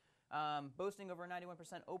 Boasting over a 91%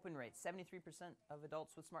 open rate. 73% of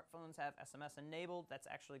adults with smartphones have SMS enabled. That's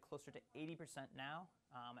actually closer to 80% now.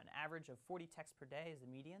 An average of 40 texts per day is the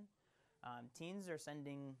median. Teens are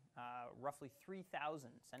sending roughly 3,000,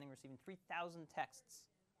 receiving 3,000 texts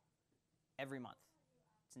every month.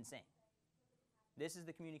 It's insane. This is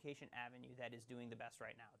the communication avenue that is doing the best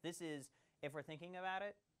right now. This is, if we're thinking about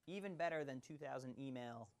it, even better than 2,000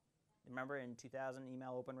 email. Remember in 2000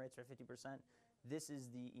 email open rates are 50%? This is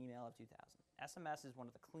the email of 2000. SMS is one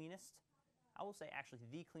of the cleanest, I will say actually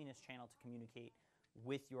the cleanest channel to communicate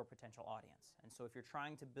with your potential audience. And so if you're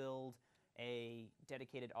trying to build a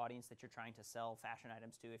dedicated audience that you're trying to sell fashion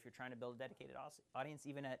items to, if you're trying to build a dedicated audience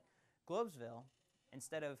even at Globesville,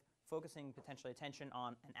 instead of focusing potentially attention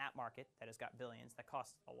on an app market that has got billions, that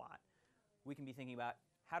costs a lot, we can be thinking about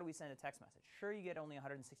how do we send a text message? Sure, you get only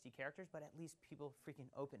 160 characters, but at least people freaking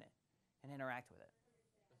open it and interact with it.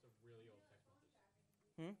 That's a really old text message.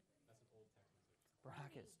 Hmm? That's an old text message.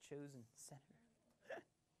 Brock is chosen senator.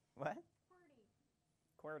 What?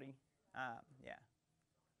 QWERTY. Yeah.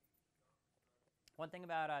 One thing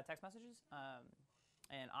about text messages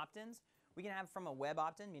and opt-ins, we can have from a web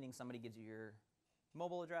opt-in, meaning somebody gives you your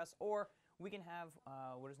mobile address, or we can have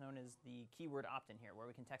what is known as the keyword opt-in here, where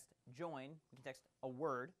we can text join, we can text a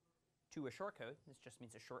word to a short code. This just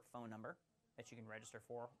means a short phone number that you can register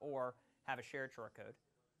for, or have a shared short code.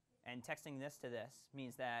 And texting this to this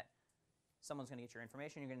means that someone's going to get your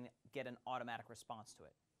information, you're going to get an automatic response to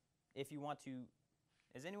it. If you want to,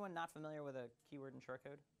 is anyone not familiar with a keyword and short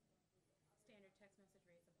code? Standard text message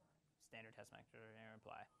rates apply. Standard text message rates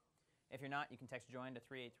apply. If you're not, you can text join to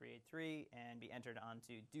 38383 and be entered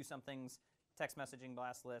onto Do Something's text messaging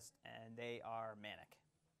blast list, and they are manic.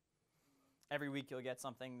 Every week you'll get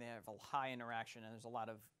something, they have a high interaction, and there's a lot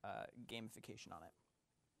of gamification on it.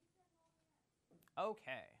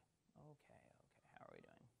 Okay, how are we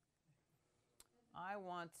doing? I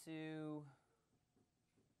want to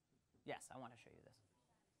show you this.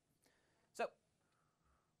 So,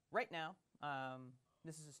 right now,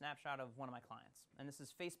 this is a snapshot of one of my clients, and this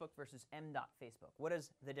is Facebook versus m.Facebook. What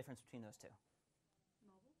is the difference between those two?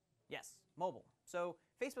 Mobile? Yes, mobile. So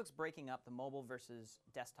Facebook's breaking up the mobile versus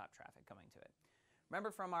desktop traffic coming to it.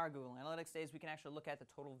 Remember from our Google Analytics days, we can actually look at the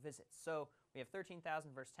total visits. So we have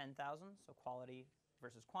 13,000 versus 10,000, so quality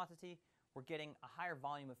versus quantity. We're getting a higher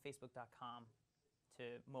volume of Facebook.com to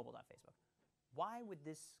mobile.Facebook. Why would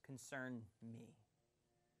this concern me?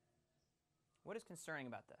 What is concerning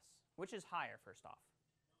about this? Which is higher, first off?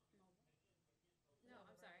 No,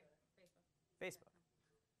 I'm sorry. Facebook. Facebook.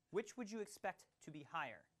 Which would you expect to be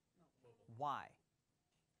higher? Why?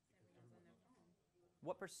 Everyone's on their phone.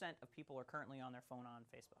 What percent of people are currently on their phone on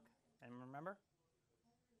Facebook? And remember?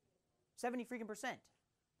 70 freaking percent.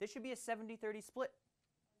 This should be a 70-30 split,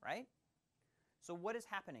 right? So what is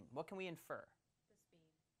happening? What can we infer? The speed on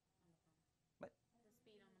the phone. What? The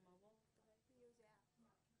speed on the mobile device.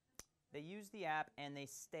 They use the app and they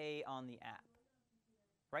stay on the app,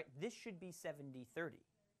 right? This should be 70-30,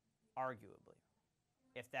 arguably,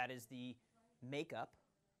 if that is the makeup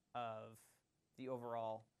of the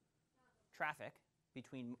overall traffic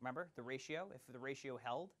between, remember, the ratio, if the ratio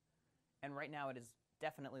held, and right now it is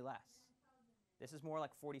definitely less. This is more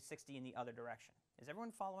like 40-60 in the other direction. Is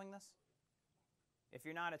everyone following this? If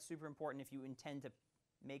you're not, it's super important if you intend to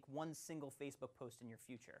make one single Facebook post in your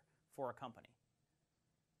future for a company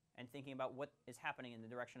and thinking about what is happening in the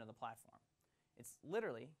direction of the platform. It's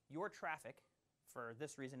literally your traffic, for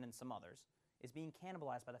this reason and some others, is being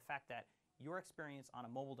cannibalized by the fact that your experience on a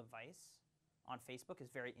mobile device on Facebook is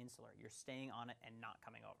very insular. You're staying on it and not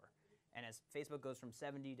coming over. And as Facebook goes from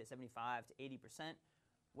 70 to 75 to 80%,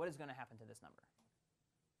 what is going to happen to this number?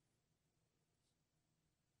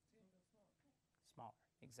 Smaller,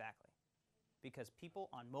 exactly. Because people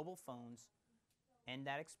on mobile phones and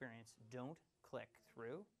that experience don't click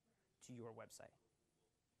through to your website.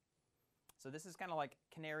 So this is kind of like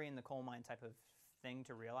canary in the coal mine type of thing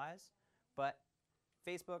to realize, but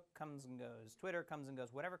Facebook comes and goes, Twitter comes and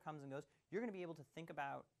goes, whatever comes and goes, you're going to be able to think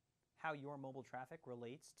about how your mobile traffic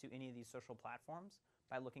relates to any of these social platforms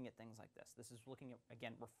by looking at things like this. This is looking at,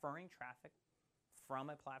 again, referring traffic from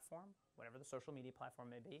a platform, whatever the social media platform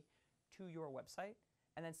may be, to your website,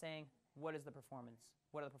 and then saying, what is the performance?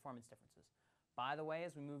 What are the performance differences? By the way,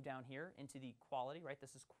 as we move down here into the quality, right,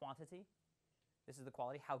 this is quantity. This is the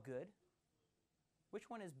quality, how good. Which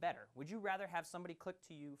one is better? Would you rather have somebody click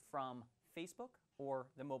to you from Facebook or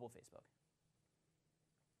the mobile Facebook?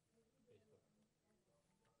 Facebook.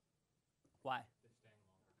 Why? They're staying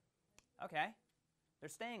longer. Okay. They're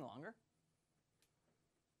staying longer.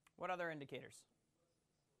 What other indicators?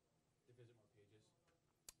 They visit more pages.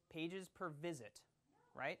 Pages per visit,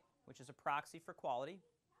 right? Which is a proxy for quality.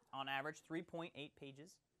 On average, 3.8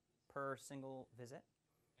 pages per single visit.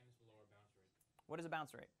 And it's a lower bounce rate. What is a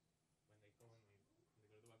bounce rate? When they go and leave. When they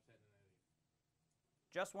go to the website and then they leave.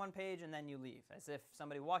 Just one page and then you leave, as if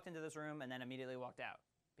somebody walked into this room and then immediately walked out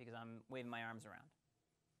because I'm waving my arms around.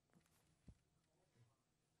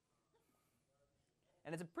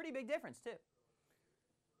 And it's a pretty big difference, too.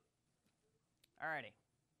 Alrighty.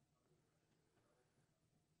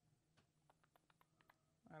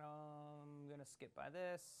 I'm going to skip by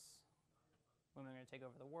this. Women are going to take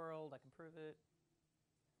over the world. I can prove it.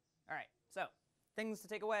 All right, so things to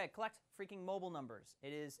take away. Collect freaking mobile numbers.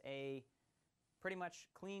 It is a pretty much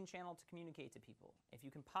clean channel to communicate to people. If you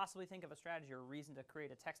can possibly think of a strategy or a reason to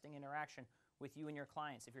create a texting interaction with you and your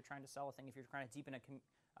clients, if you're trying to sell a thing, if you're trying to deepen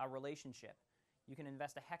a relationship, you can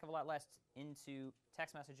invest a heck of a lot less into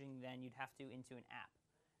text messaging than you'd have to into an app.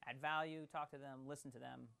 Add value, talk to them, listen to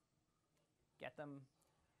them, get them.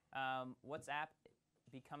 WhatsApp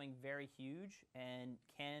becoming very huge and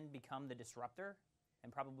can become the disruptor,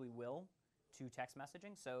 and probably will, to text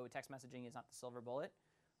messaging. So text messaging is not the silver bullet.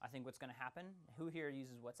 I think what's going to happen, who here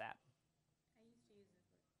uses WhatsApp? I used to use it,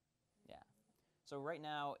 but Yeah. So right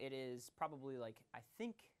now it is probably like, I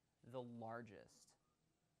think, the largest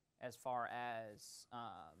as far as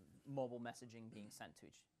mobile messaging being sent to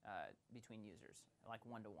each, between users, like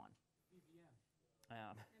one-to-one. BBM. I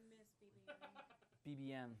miss BBM.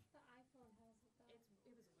 BBM. The iPhone has it though. It was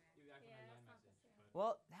whack. Yeah, the iPhone Yeah, has it's not the iMessage, same. but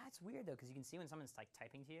Well, that's weird though, because you can see when someone's like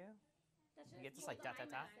typing to you. That's You get just this, like, the dot,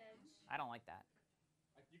 dot, dot. iMessage. I don't like that.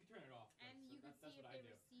 you can turn it off. but And so you could that's see if what I they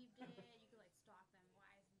do. received it. You could like stalk them. Why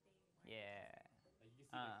isn't they? Yeah. Like, you can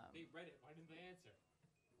see, like, they read it. Why didn't they answer?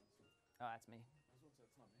 Oh, that's me. I was gonna say,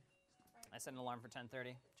 it's not me. I set an alarm for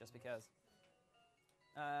 10:30 just because.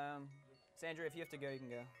 Sandra, if you have to go, you can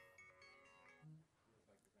go.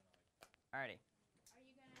 Alrighty. Are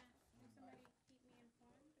you gonna have somebody keep me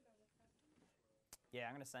informed about what's happening? Yeah,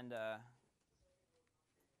 I'm gonna send. I'm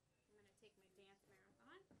gonna take my dance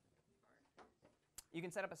marathon. You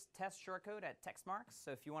can set up a test shortcode at Textmarks.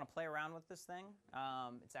 So if you want to play around with this thing,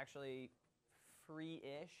 it's actually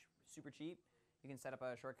free-ish, super cheap. You can set up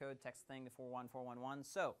a shortcode, text thing to 41411.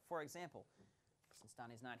 So, for example, since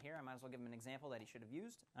Donnie's not here, I might as well give him an example that he should have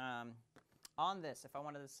used. On this, if I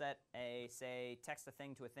wanted to set a, say, text a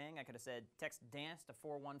thing to a thing, I could have said text dance to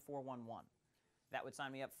 41411. That would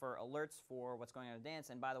sign me up for alerts for what's going on in dance.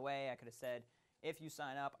 And by the way, I could have said, if you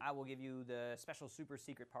sign up, I will give you the special super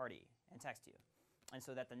secret party and text you. And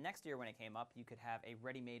so that the next year when it came up, you could have a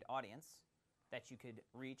ready-made audience that you could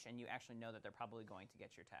reach, and you actually know that they're probably going to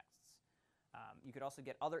get your texts. You could also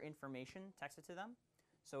get other information texted to them.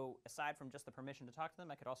 So aside from just the permission to talk to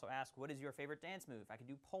them, I could also ask, what is your favorite dance move? I could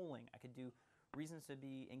do polling. I could do reasons to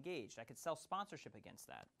be engaged. I could sell sponsorship against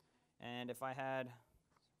that. And if I had,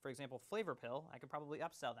 for example, Flavor Pill, I could probably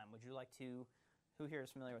upsell them. Would you like to, who here is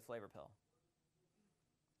familiar with Flavor Pill?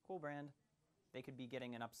 Cool brand. They could be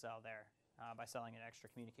getting an upsell there by selling an extra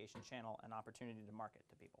communication channel, an opportunity to market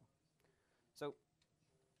to people. So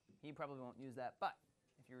he probably won't use that, but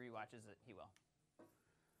if he rewatches it, he will.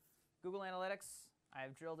 Google Analytics,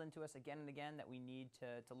 I've drilled into us again and again that we need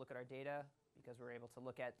to look at our data because we're able to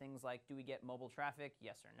look at things like, do we get mobile traffic,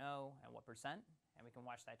 yes or no, and what percent, and we can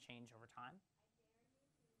watch that change over time.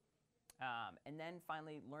 And then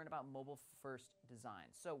finally, learn about mobile-first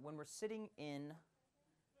design. So when we're sitting in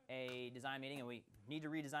a design meeting and we need to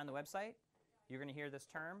redesign the website, you're going to hear this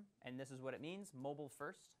term, and this is what it means,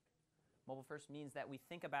 mobile-first. Mobile-first means that we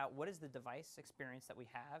think about what is the device experience that we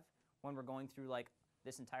have when we're going through like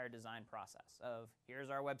this entire design process of here's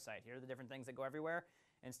our website, here are the different things that go everywhere.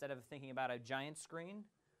 Instead of thinking about a giant screen,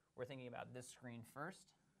 we're thinking about this screen first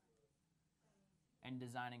and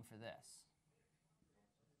designing for this.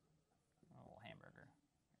 A little hamburger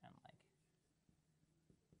and like,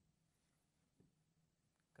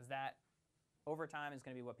 because that over time is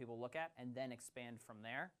going to be what people look at and then expand from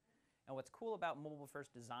there. And what's cool about mobile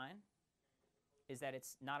first design is that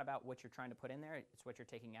it's not about what you're trying to put in there, it's what you're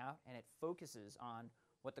taking out, and it focuses on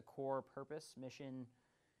what the core purpose, mission,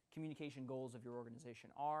 communication goals of your organization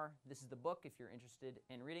are. This is the book if you're interested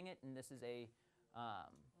in reading it, and this is a, it's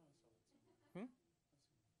a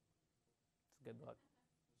good book.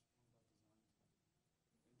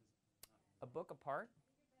 A Book Apart,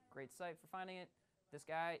 great site for finding it. This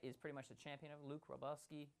guy is pretty much the champion of Luke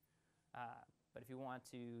Robelski. But if you want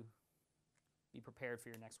to be prepared for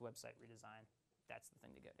your next website redesign, that's the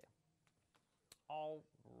thing to go to.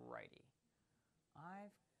 Alrighty.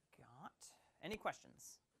 I've got any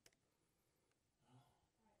questions?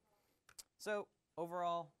 So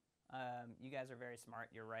overall, you guys are very smart.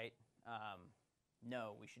 You're right.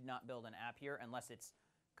 No, we should not build an app here unless it's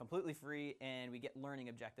completely free and we get learning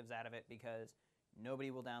objectives out of it, because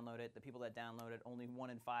nobody will download it. The people that download it, only 1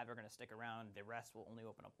 in 5 are going to stick around. The rest will only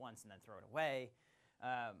open up once and then throw it away.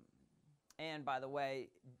 And by the way,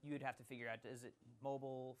 you'd have to figure out, is it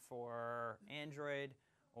mobile for Android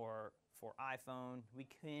or for iPhone? We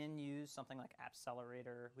can use something like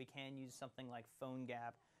Appcelerator. We can use something like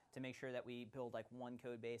PhoneGap to make sure that we build like one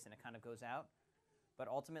code base and it kind of goes out. But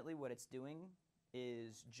ultimately what it's doing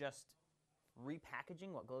is just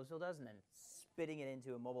repackaging what Globesville does and then spitting it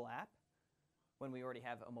into a mobile app when we already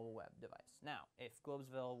have a mobile web device. Now, if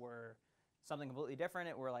Globesville were something completely different,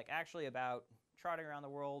 it were like actually about trotting around the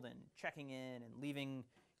world and checking in and leaving,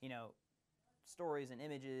 you know, stories and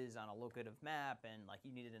images on a locative map, and like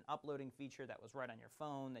you needed an uploading feature that was right on your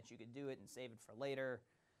phone that you could do it and save it for later,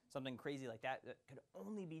 something crazy like that that could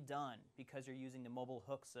only be done because you're using the mobile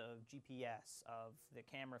hooks of GPS, of the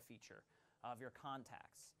camera feature, of your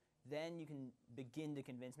contacts, then you can begin to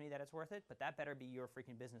convince me that it's worth it, but that better be your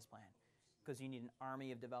freaking business plan, because you need an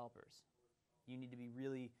army of developers. You need to be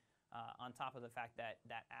really on top of the fact that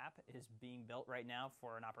that app is being built right now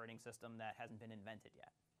for an operating system that hasn't been invented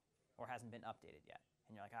yet or hasn't been updated yet.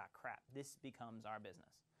 And you're like, ah, crap, this becomes our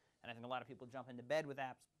business. And I think a lot of people jump into bed with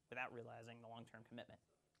apps without realizing the long-term commitment.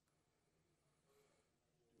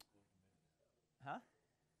 Huh?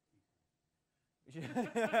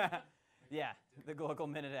 Yeah, the Glocal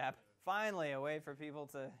Minute app. Finally, a way for people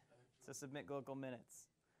to submit Glocal Minutes.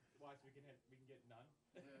 Why, so we can get none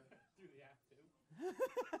through the app too?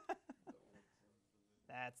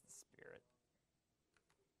 That's the spirit.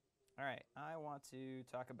 All right, I want to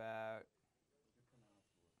talk about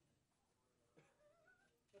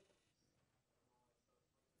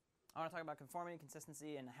conformity,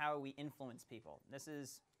 consistency, and how we influence people. This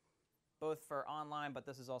is both for online, but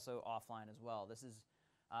this is also offline as well. This is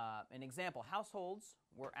an example. Households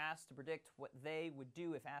were asked to predict what they would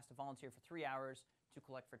do if asked to volunteer for 3 hours to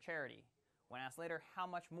collect for charity. When asked later, how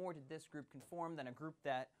much more did this group conform than a group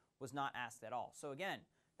that was not asked at all? So again,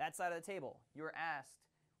 that side of the table, you were asked,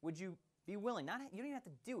 would you be willing, you don't even have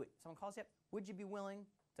to do it. Someone calls you up, would you be willing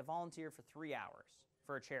to volunteer for 3 hours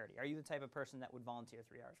for a charity? Are you the type of person that would volunteer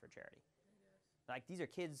 3 hours for charity? Like, these are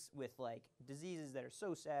kids with like diseases that are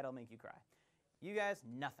so sad it'll make you cry. You guys,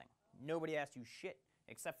 nothing. Nobody asked you shit,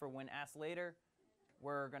 except for when asked later,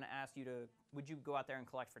 we're gonna ask you to, would you go out there and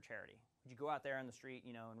collect for charity? Would you go out there on the street,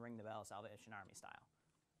 you know, and ring the bell Salvation Army style?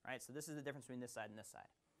 Right, so this is the difference between this side and this side.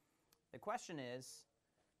 The question is,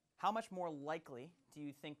 how much more likely do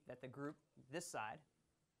you think that the group, this side,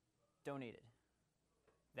 donated,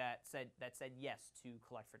 that said yes to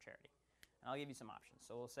collect for charity? And I'll give you some options.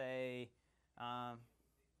 So we'll say 50%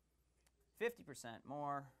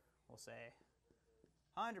 more, we'll say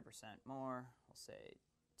 100% more, we'll say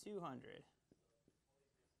 200,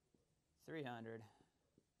 300,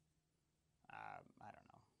 I don't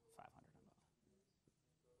know, 500 on both.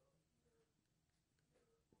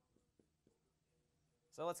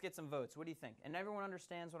 So let's get some votes. What do you think? And everyone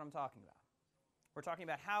understands what I'm talking about. We're talking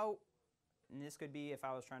about how, and this could be if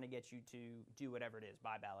I was trying to get you to do whatever it is,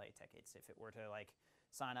 buy ballet tickets, if it were to like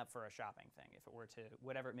sign up for a shopping thing, if it were to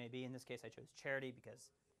whatever it may be. In this case, I chose charity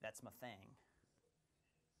because that's my thing.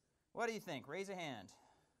 What do you think? Raise a hand.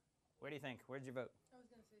 What do you think? Where'd you vote? I was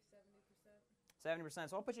going to say 70%. 70%.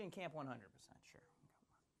 So I'll put you in camp 100%. Sure.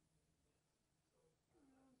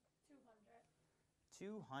 200.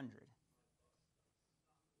 200.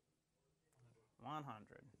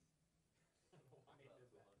 100.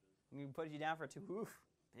 We can put you down for 2. Oof,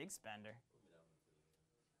 big spender.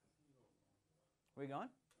 Where you going?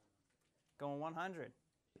 Going 100.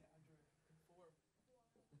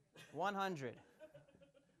 100.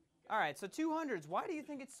 All right, so 200s. Why do you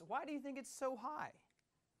think it's so high?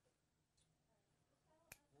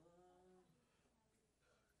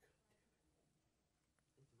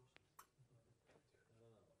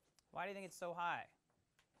 Why do you think it's so high?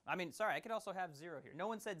 I mean, sorry, I could also have 0 here. No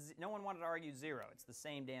one wanted to argue 0. It's the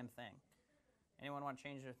same damn thing. Anyone want to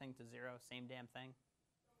change their thing to 0? Same damn thing.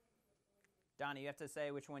 Donnie, you have to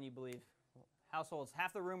say which one you believe. Households,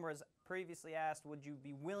 half the room was previously asked, would you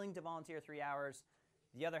be willing to volunteer 3 hours?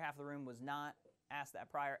 The other half of the room was not asked that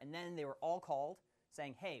prior, and then they were all called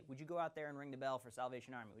saying, hey, would you go out there and ring the bell for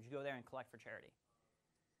Salvation Army? Would you go there and collect for charity?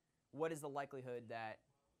 What is the likelihood that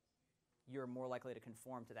you're more likely to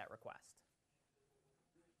conform to that request?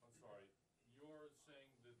 I'm sorry,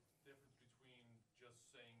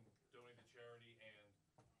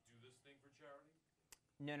 charity?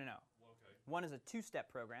 No, no, no. Well, okay, One is a two-step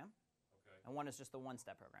program, okay. and one is just the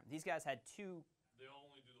one-step program. These guys had two. They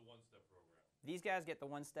only do the one-step program. These guys get the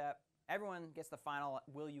one-step. Everyone gets the final,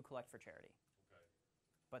 will you collect for charity? Okay.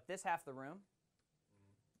 But this half the room,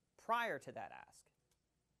 Mm-hmm. prior to that ask,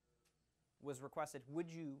 was requested, would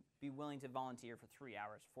you be willing to volunteer for 3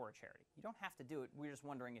 hours for a charity? You don't have to do it. We're just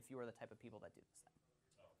wondering if you are the type of people that do this thing.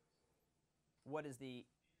 Oh. What is the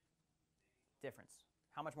difference?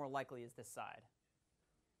 How much more likely is this side?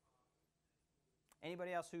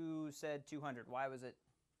 Anybody else who said 200? Why was it?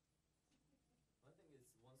 I think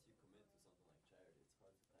it's once you commit to something like charity, it's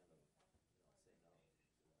hard to kind of, say no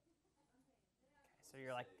to that. So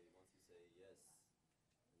you're like, Once you say yes,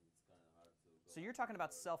 it's kind of hard to go. so you're talking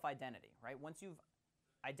about forward. self-identity, right? Once you've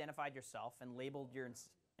identified yourself and labeled your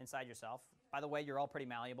inside yourself. By the way, you're all pretty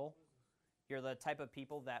malleable. You're the type of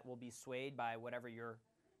people that will be swayed by whatever you're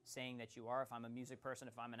saying that you are. If I'm a music person,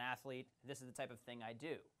 if I'm an athlete, this is the type of thing I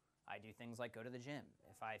do. I do things like go to the gym.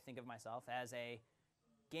 If I think of myself as a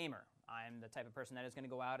gamer, I'm the type of person that is going to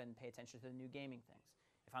go out and pay attention to the new gaming things.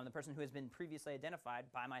 If I'm the person who has been previously identified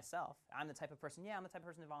by myself, I'm the type of person, I'm the type of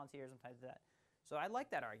person who volunteers, I'm the type of that. So I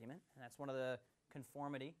like that argument, and that's one of the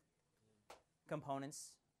conformity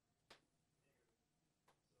components.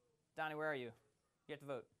 Donnie, where are you? You have to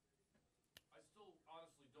vote. I still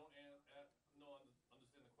honestly don't understand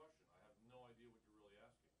the question. I have no idea what you're really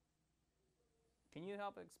asking. Can you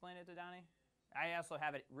help explain it to Donnie? I also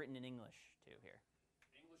have it written in English, too, here.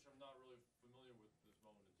 English, I'm not really familiar with this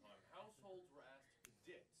moment in time. Households were asked to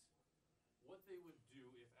predict what they would do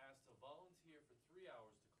if asked to volunteer for 3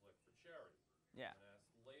 hours to collect for charity. Yeah. And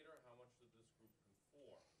asked later, how much did this group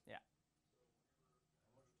conform? Yeah.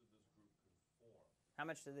 How much did this group conform? How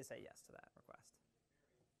much did they say yes to that request?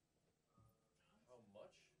 How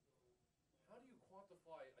much? How do you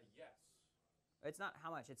quantify a yes? It's not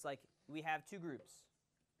how much. It's like we have two groups.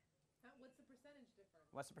 What's the percentage difference?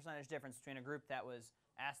 What's the percentage difference between a group that was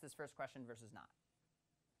asked this first question versus not?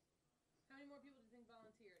 How many more people do you think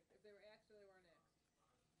volunteered if they were asked or they weren't asked?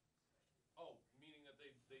 Oh, meaning that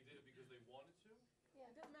they did it because they wanted to? Yeah.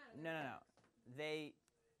 It doesn't matter. No, no, no. They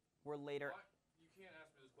were later. You can't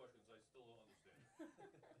ask me this question because I still don't understand.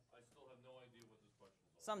 I still have no idea what this question is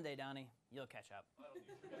all about. Someday, Donnie, you'll catch up. I don't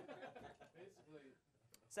need to. Basically,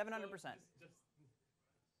 700%. Just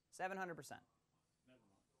 700%.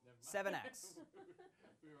 never mind. 7x.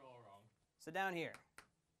 We were all wrong. So down here,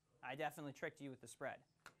 I definitely tricked you with the spread.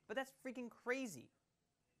 But that's freaking crazy.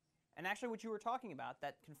 And actually what you were talking about,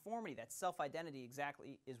 that conformity, that self-identity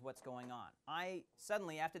exactly is what's going on. I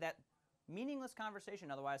suddenly, after that meaningless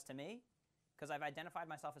conversation otherwise to me, because I've identified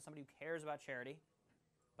myself as somebody who cares about charity,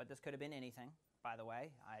 but this could have been anything, by the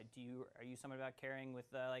way. Are you somebody about caring with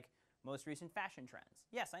like most recent fashion trends?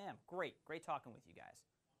 Yes, I am. Great talking with you guys.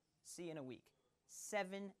 See you in a week.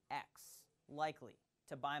 7x likely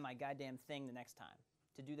to buy my goddamn thing the next time,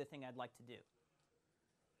 to do the thing I'd like to do.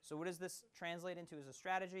 So what does this translate into as a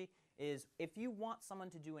strategy is if you want someone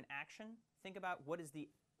to do an action, think about what is the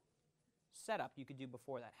setup you could do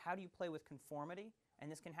before that. How do you play with conformity?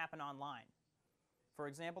 And this can happen online. For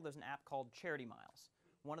example, there's an app called Charity Miles.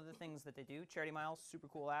 One of the things that they do, Charity Miles, super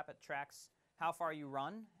cool app. It tracks how far you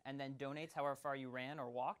run and then donates however far you ran or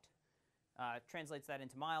walked. Translates that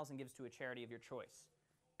into miles and gives to a charity of your choice.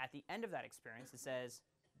 At the end of that experience, it says,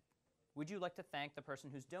 would you like to thank the person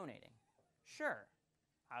who's donating? Sure,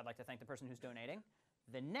 I'd like to thank the person who's donating.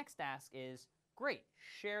 The next ask is, great,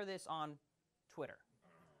 share this on Twitter.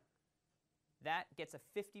 That gets a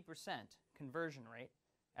 50% conversion rate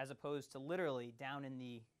as opposed to literally down in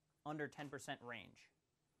the under 10% range.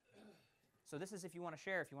 So this is if you want to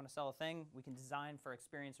share, if you want to sell a thing, we can design for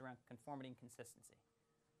experience around conformity and consistency.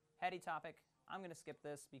 Heady topic. I'm going to skip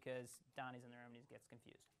this because Donnie's in the room and he gets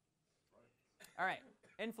confused. All right,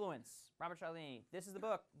 Influence, Robert Cialdini. This is the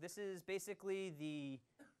book. This is basically the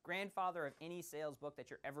grandfather of any sales book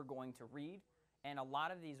that you're ever going to read. And a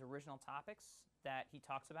lot of these original topics that he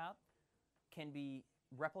talks about can be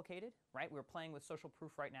replicated, right? We're playing with social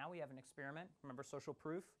proof right now. We have an experiment. Remember social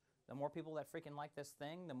proof? The more people that freaking like this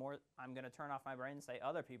thing, the more I'm going to turn off my brain and say,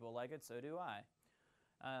 other people like it, so do I.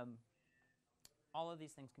 All of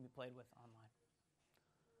these things can be played with online.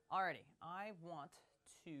 Alrighty, I want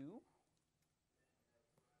to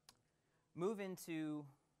move into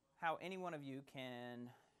how any one of you can,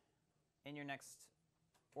 in your next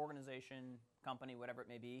organization, company, whatever it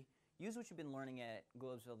may be, use what you've been learning at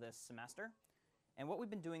Globesville this semester. And what we've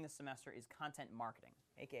been doing this semester is content marketing,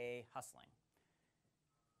 aka hustling.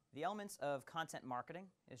 The elements of content marketing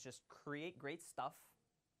is just create great stuff,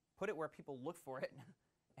 put it where people look for it,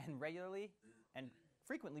 and regularly and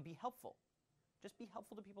frequently be helpful. Just be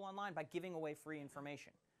helpful to people online by giving away free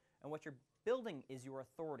information. And what you're building is your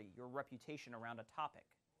authority, your reputation around a topic.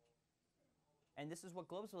 And this is what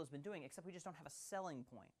Globesville has been doing, except we just don't have a selling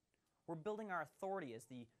point. We're building our authority as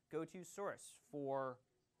the go-to source for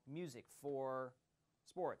music, for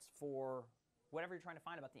sports, for whatever you're trying to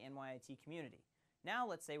find about the NYIT community. Now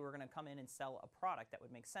let's say we're going to come in and sell a product that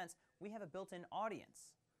would make sense. We have a built-in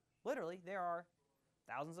audience. Literally, there are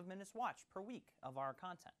thousands of minutes watched per week of our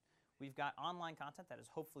content. We've got online content that is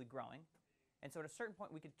hopefully growing. And so at a certain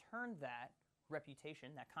point, we could turn that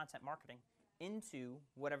reputation, that content marketing, into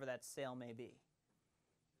whatever that sale may be.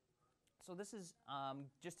 So this is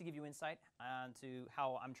just to give you insight into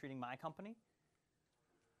how I'm treating my company.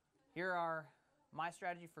 Here are my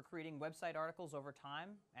strategy for creating website articles over time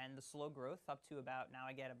and the slow growth up to about, now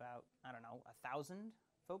I get about, I don't know, 1,000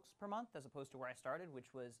 folks per month as opposed to where I started,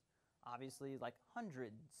 which was obviously like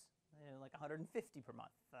hundreds, like 150 per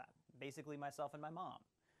month. Basically myself and my mom.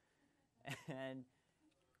 And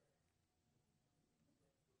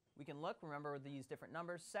we can look, remember these different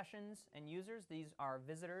numbers, sessions and users. These are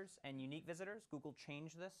visitors and unique visitors. Google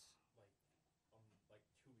changed this. Like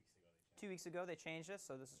 2 weeks ago they changed. 2 weeks ago they changed this,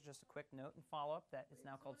 so this is just a quick note and follow-up that it's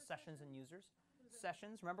now called sessions and users.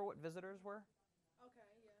 Sessions, remember what visitors were? Okay,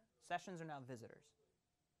 yeah. Sessions are now visitors,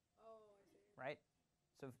 Oh, I see. right?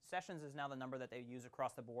 So sessions is now the number that they use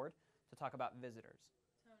across the board to talk about visitors.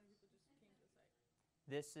 How many people just came to the site?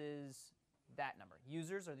 This is that number.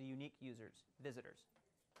 Users are the unique users, visitors,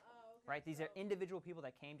 Oh, okay. right? These are so- individual people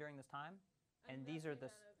that came during this time, and these are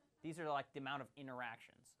that's these are like the amount of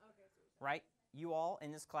interactions, okay, so you're saying. right? You all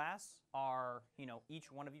in this class are,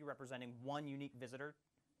 each one of you representing one unique visitor,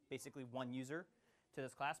 basically one user to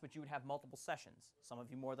this class, but you would have multiple sessions. Some of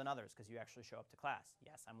you more than others because you actually show up to class.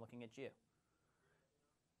 Yes, I'm looking at you.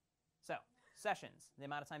 So, sessions, the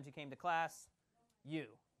amount of times you came to class,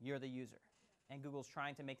 you're the user. And Google's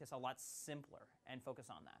trying to make this a lot simpler and focus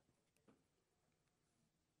on that.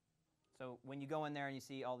 So when you go in there and you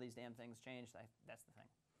see all these damn things changed, that's the thing.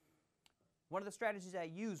 One of the strategies I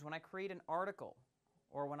use when I create an article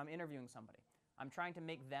or when I'm interviewing somebody, I'm trying to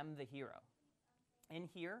make them the hero. In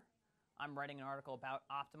here, I'm writing an article about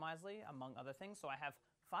Optimizely, among other things. So I have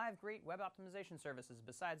 5 great web optimization services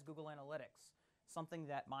besides Google Analytics, something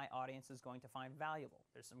that my audience is going to find valuable.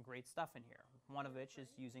 There's some great stuff in here, one of which is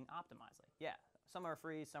using Optimizely. Yeah, some are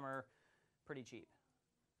free, some are pretty cheap.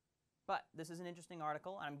 But this is an interesting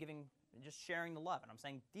article, and I'm just sharing the love, and I'm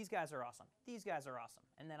saying, these guys are awesome, these guys are awesome.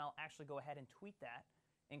 And then I'll actually go ahead and tweet that,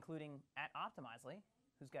 including at Optimizely,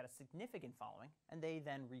 who's got a significant following, and they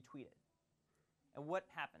then retweet it. And what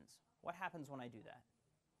happens? What happens when I do that?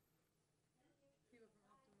 People from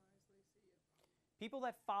Optimizely see you. People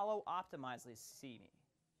that follow Optimizely see me.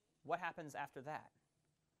 What happens after that?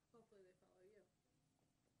 Hopefully they follow you.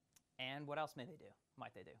 And what else might they do?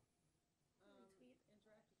 Retweet.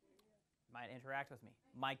 Interact with you, yeah. Might interact with me.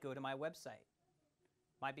 Might go to my website.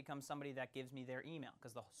 Might become somebody that gives me their email,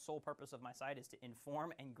 because the sole purpose of my site is to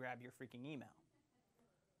inform and grab your freaking email.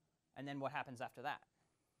 And then what happens after that?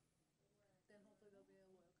 Then hopefully they'll be a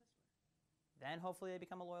loyal customer. Then hopefully they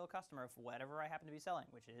become a loyal customer of whatever I happen to be selling,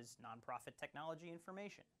 which is nonprofit technology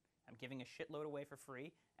information. I'm giving a shitload away for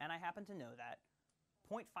free, and I happen to know that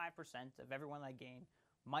 0.5% of everyone I gain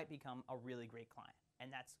might become a really great client,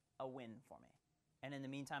 and that's a win for me. And in the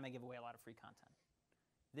meantime, I give away a lot of free content.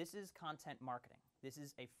 This is content marketing. This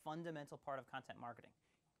is a fundamental part of content marketing.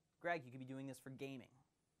 Greg, you could be doing this for gaming.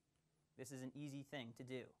 This is an easy thing to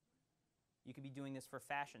do. You could be doing this for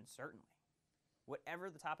fashion, certainly. Whatever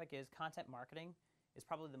the topic is, content marketing is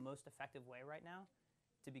probably the most effective way right now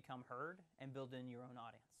to become heard and build in your own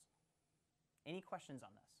audience. Any questions on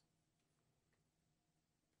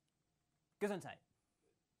this? Gesundheit.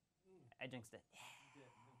 I jinxed it.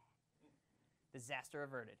 Disaster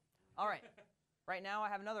averted. All right. Right now I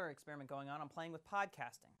have another experiment going on. I'm playing with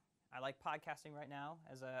podcasting. I like podcasting right now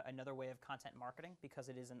as another way of content marketing because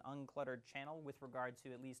it is an uncluttered channel with regard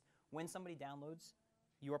to at least when somebody downloads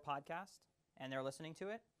your podcast and they're listening to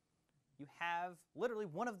it, you have literally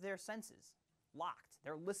one of their senses locked.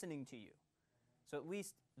 They're listening to you. So at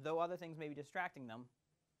least, though other things may be distracting them,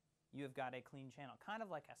 you have got a clean channel, kind of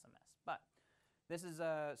like SMS. But this is,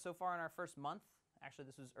 so far in our first month, actually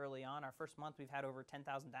this was early on, our first month we've had over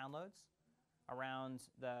 10,000 downloads around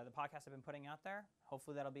the podcast I've been putting out there.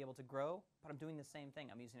 Hopefully that'll be able to grow, but I'm doing the same thing.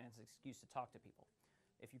 I'm using it as an excuse to talk to people.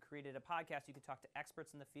 If you created a podcast, you could talk to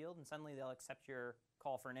experts in the field, and suddenly they'll accept your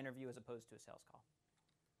call for an interview as opposed to a sales call.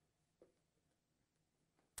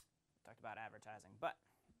 Talked about advertising, but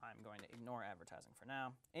I'm going to ignore advertising for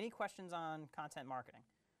now. Any questions on content marketing?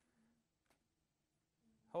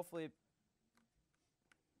 Hopefully,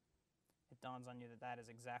 it dawns on you that that is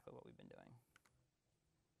exactly what we've been doing.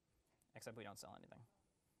 Except we don't sell anything.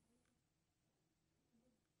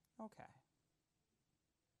 Okay.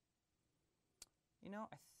 You know,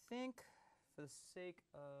 I think for the sake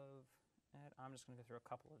of it, I'm just going to go through a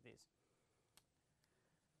couple of these.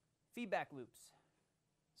 Feedback loops.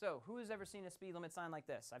 So, who has ever seen a speed limit sign like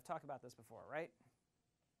this? I've talked about this before, right?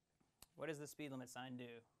 What does the speed limit sign do?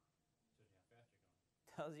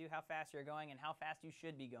 Tells you how fast you're going and how fast you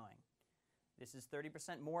should be going. This is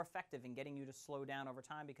 30% more effective in getting you to slow down over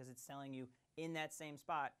time because it's telling you in that same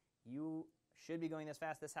spot, you should be going this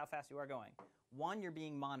fast, this is how fast you are going. One, you're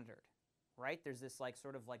being monitored, right? There's this like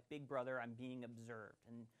sort of like big brother, I'm being observed.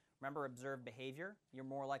 And remember, observed behavior, you're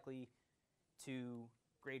more likely to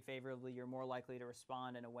grade favorably, you're more likely to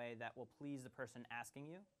respond in a way that will please the person asking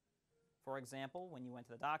you. For example, when you went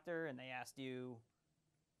to the doctor and they asked you,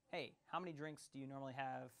 hey, how many drinks do you normally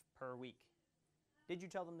have per week? Did you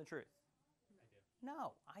tell them the truth? I do.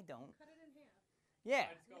 No, I don't. Cut it in half. Yeah,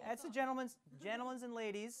 Let's go. that's a gentlemen's and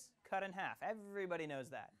ladies cut in half. Everybody knows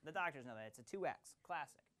that. The doctors know that. It's a 2X,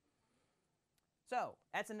 classic. So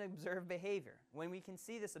that's an observed behavior. When we can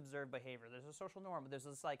see this observed behavior, there's a social norm, but there's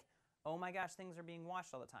this like, oh my gosh, things are being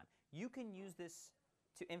watched all the time. You can use this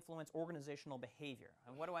to influence organizational behavior.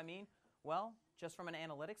 And what do I mean? Well, just from an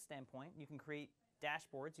analytics standpoint, you can create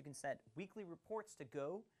dashboards. You can set weekly reports to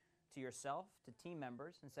go to yourself, to team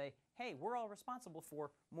members, and say, hey, we're all responsible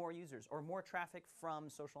for more users or more traffic from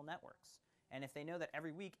social networks. And if they know that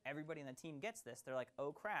every week everybody in the team gets this, they're like,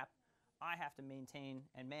 oh crap, I have to maintain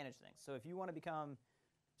and manage things. So if you want to become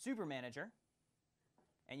super manager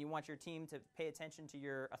and you want your team to pay attention to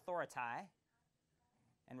your authority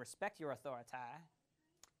and respect your authority,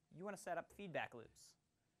 you want to set up feedback loops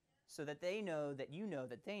so that they know that you know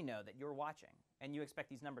that they know that you're watching and you expect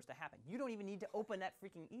these numbers to happen. You don't even need to open that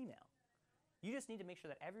freaking email. You just need to make sure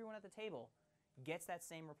that everyone at the table gets that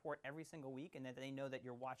same report every single week and that they know that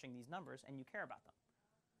you're watching these numbers and you care about them.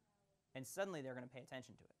 And suddenly they're going to pay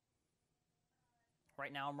attention to it.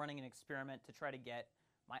 Right now I'm running an experiment to try to get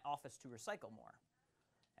my office to recycle more.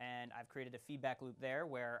 And I've created a feedback loop there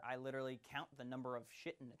where I literally count the number of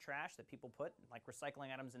shit in the trash that people put, like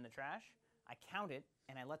recycling items in the trash. I count it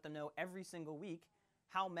and I let them know every single week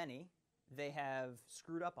how many they have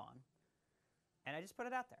screwed up on. And I just put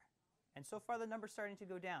it out there. And so far the number's starting to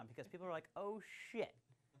go down because people are like, oh shit.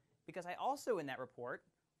 Because I also in that report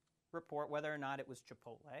whether or not it was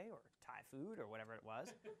Chipotle or Thai food or whatever it was.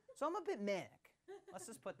 So I'm a bit manic. Let's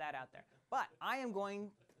just put that out there. But I am going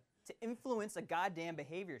to influence a goddamn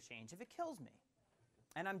behavior change if it kills me.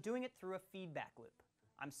 And I'm doing it through a feedback loop.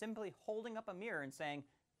 I'm simply holding up a mirror and saying,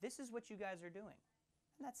 this is what you guys are doing.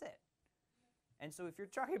 And that's it. And so if you're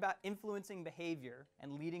talking about influencing behavior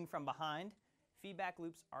and leading from behind, feedback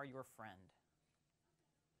loops are your friend.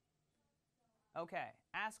 Okay,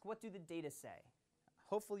 ask what do the data say?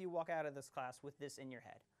 Hopefully you walk out of this class with this in your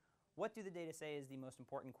head. What do the data say is the most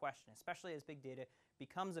important question, especially as big data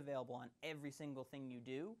becomes available on every single thing you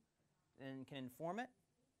do and can inform it.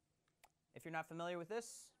 If you're not familiar with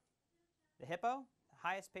this, the hippo, the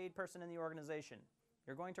highest paid person in the organization.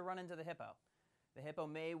 You're going to run into the hippo. The hippo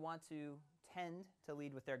may want to tend to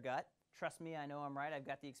lead with their gut. Trust me, I know I'm right. I've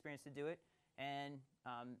got the experience to do it. And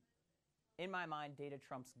in my mind, data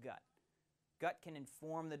trumps gut. Gut can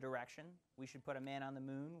inform the direction. We should put a man on the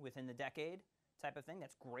moon within the decade type of thing.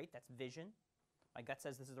 That's great. That's vision. My gut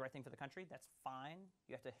says this is the right thing for the country. That's fine.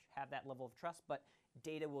 You have to have that level of trust, but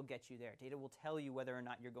data will get you there. Data will tell you whether or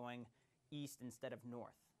not you're going east instead of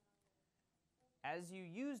north. As you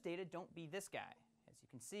use data, don't be this guy. As you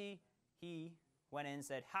can see, he went in and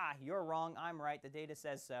said, ha, you're wrong, I'm right, the data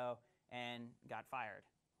says so, and got fired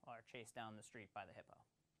or chased down the street by the hippo.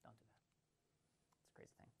 Don't do that. It's a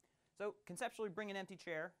crazy thing. So conceptually, bring an empty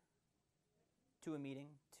chair to a meeting,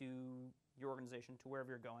 to your organization, to wherever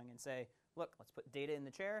you're going, and say, look, let's put data in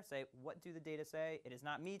the chair. Say, what do the data say? It is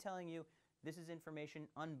not me telling you. This is information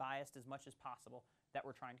unbiased as much as possible that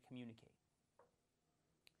we're trying to communicate.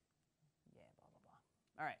 Yeah, blah, blah,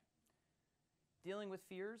 blah. All right. Dealing with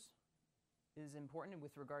fears is important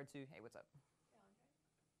with regard to, hey, what's up?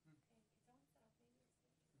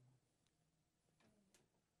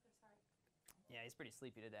 Yeah, he's pretty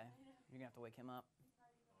sleepy today. You're going to have to wake him up.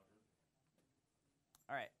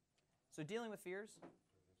 All right. So dealing with fears.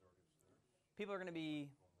 People are going to be,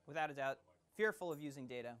 without a doubt, fearful of using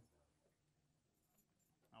data.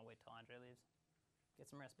 I'll wait till Andre leaves. Get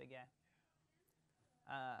some rest, big guy.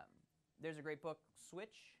 There's a great book,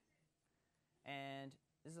 Switch. And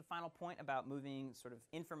this is the final point about moving sort of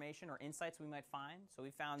information or insights we might find. So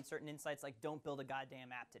we found certain insights like don't build a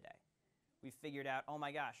goddamn app today. We figured out, oh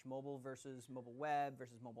my gosh, mobile versus mobile web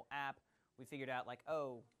versus mobile app. We figured out like,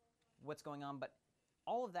 oh, what's going on, but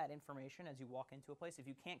all of that information as you walk into a place, if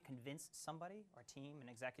you can't convince somebody, or team, an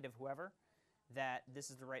executive, whoever, that this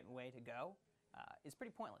is the right way to go, is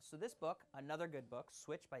pretty pointless. So this book, another good book,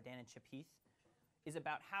 Switch by Dan and Chip Heath, is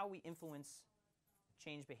about how we influence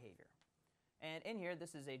change behavior. And in here,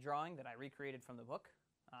 this is a drawing that I recreated from the book.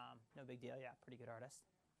 No big deal, yeah, pretty good artist.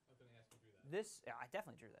 How can I ask you to do that? Yeah, I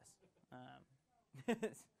definitely drew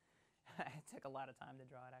this. It took a lot of time to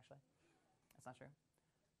draw it, actually. That's not true.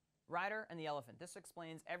 Ryder and the elephant. This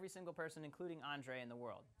explains every single person, including Andre, in the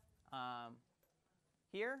world.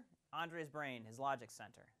 Here, Andre's brain, his logic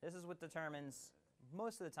center. This is what determines,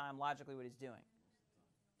 most of the time, logically what he's doing.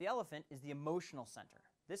 The elephant is the emotional center.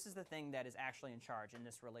 This is the thing that is actually in charge in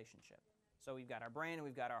this relationship. So we've got our brain and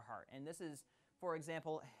we've got our heart. And this is, for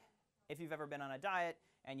example, if you've ever been on a diet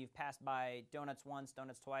and you've passed by donuts once,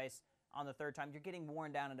 donuts twice, on the third time, you're getting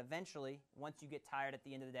worn down, and eventually, once you get tired at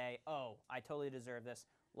the end of the day, oh, I totally deserve this.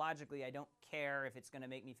 Logically, I don't care if it's going to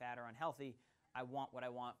make me fat or unhealthy. I want what I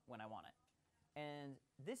want when I want it. And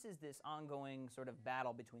this is this ongoing sort of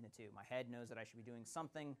battle between the two. My head knows that I should be doing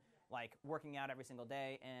something like working out every single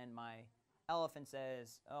day, and my elephant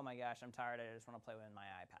says, oh my gosh, I'm tired, I just want to play with my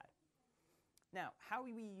iPad. Now, how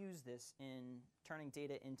we use this in turning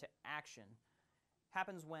data into action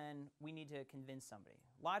happens when we need to convince somebody.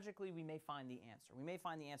 Logically, we may find the answer. We may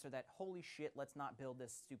find the answer that, holy shit, let's not build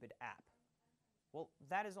this stupid app. Well,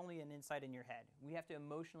 that is only an insight in your head. We have to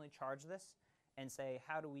emotionally charge this and say,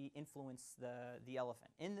 how do we influence the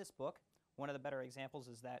elephant? In this book, one of the better examples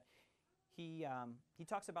is that he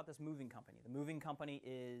talks about this moving company. The moving company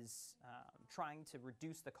is trying to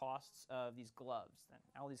reduce the costs of these gloves. And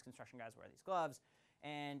all these construction guys wear these gloves,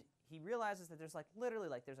 and he realizes that there's like literally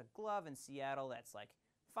like there's a glove in Seattle that's like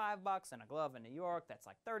 $5 and a glove in New York that's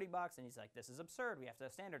like $30, and he's like, this is absurd, we have to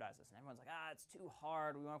standardize this. And everyone's like, it's too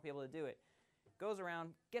hard, we won't be able to do it. Goes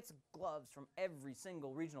around, gets gloves from every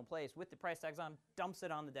single regional place with the price tags on, dumps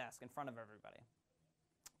it on the desk in front of everybody.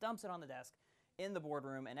 Dumps it on the desk in the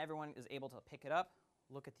boardroom, and everyone is able to pick it up,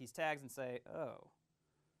 look at these tags, and say, oh,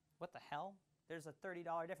 what the hell? There's a $30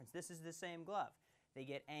 difference. This is the same glove. They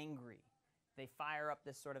get angry. They fire up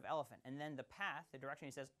this sort of elephant. And then the path, the direction,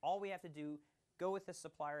 he says, all we have to do, go with this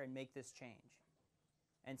supplier and make this change.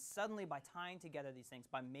 And suddenly, by tying together these things,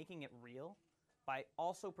 by making it real, by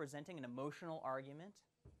also presenting an emotional argument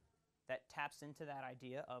that taps into that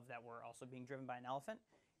idea of that we're also being driven by an elephant,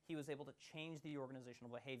 he was able to change the organizational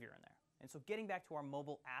behavior in there. And so getting back to our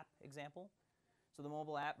mobile app example, so the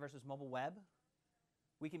mobile app versus mobile web,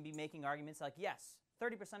 we can be making arguments like, yes,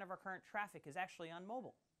 30% of our current traffic is actually on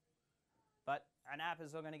mobile. But an app is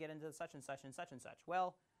still going to get into such and such and such and such.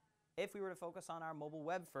 Well, if we were to focus on our mobile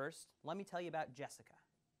web first, let me tell you about Jessica.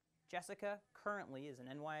 Jessica currently is an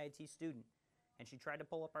NYIT student, and she tried to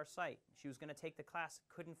pull up our site. She was going to take the class,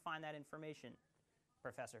 couldn't find that information,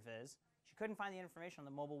 Professor Viz. She couldn't find the information on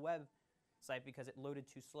the mobile web site because it loaded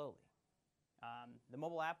too slowly. The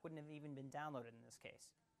mobile app wouldn't have even been downloaded in this case.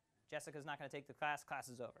 Jessica's not going to take the class, class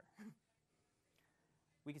is over.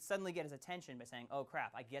 We could suddenly get his attention by saying, oh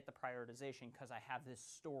crap, I get the prioritization because I have this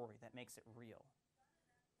story that makes it real.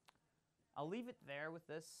 I'll leave it there with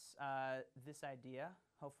this, this idea.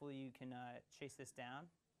 Hopefully you can chase this down,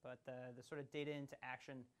 but the sort of data into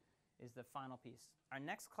action is the final piece. Our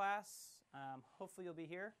next class, hopefully you'll be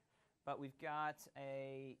here, but we've got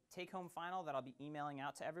a take-home final that I'll be emailing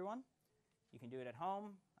out to everyone. You can do it at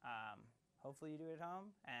home. Hopefully you do it at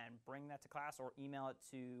home and bring that to class, or email it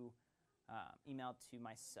to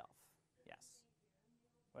myself. Yes.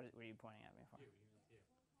 What are you pointing at me for? You, email to you.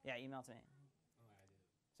 Yeah, email to me. Oh, I did it.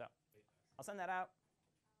 So Wait, I'll send that out.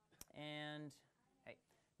 And hey,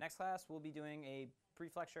 next class we'll be doing a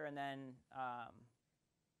brief lecture, and then I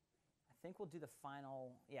think we'll do the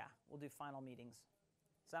final. Yeah, we'll do final meetings.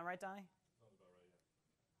 Sound right, Donnie? Sounds about right, yeah.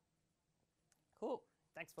 Cool.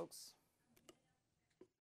 Thanks, folks.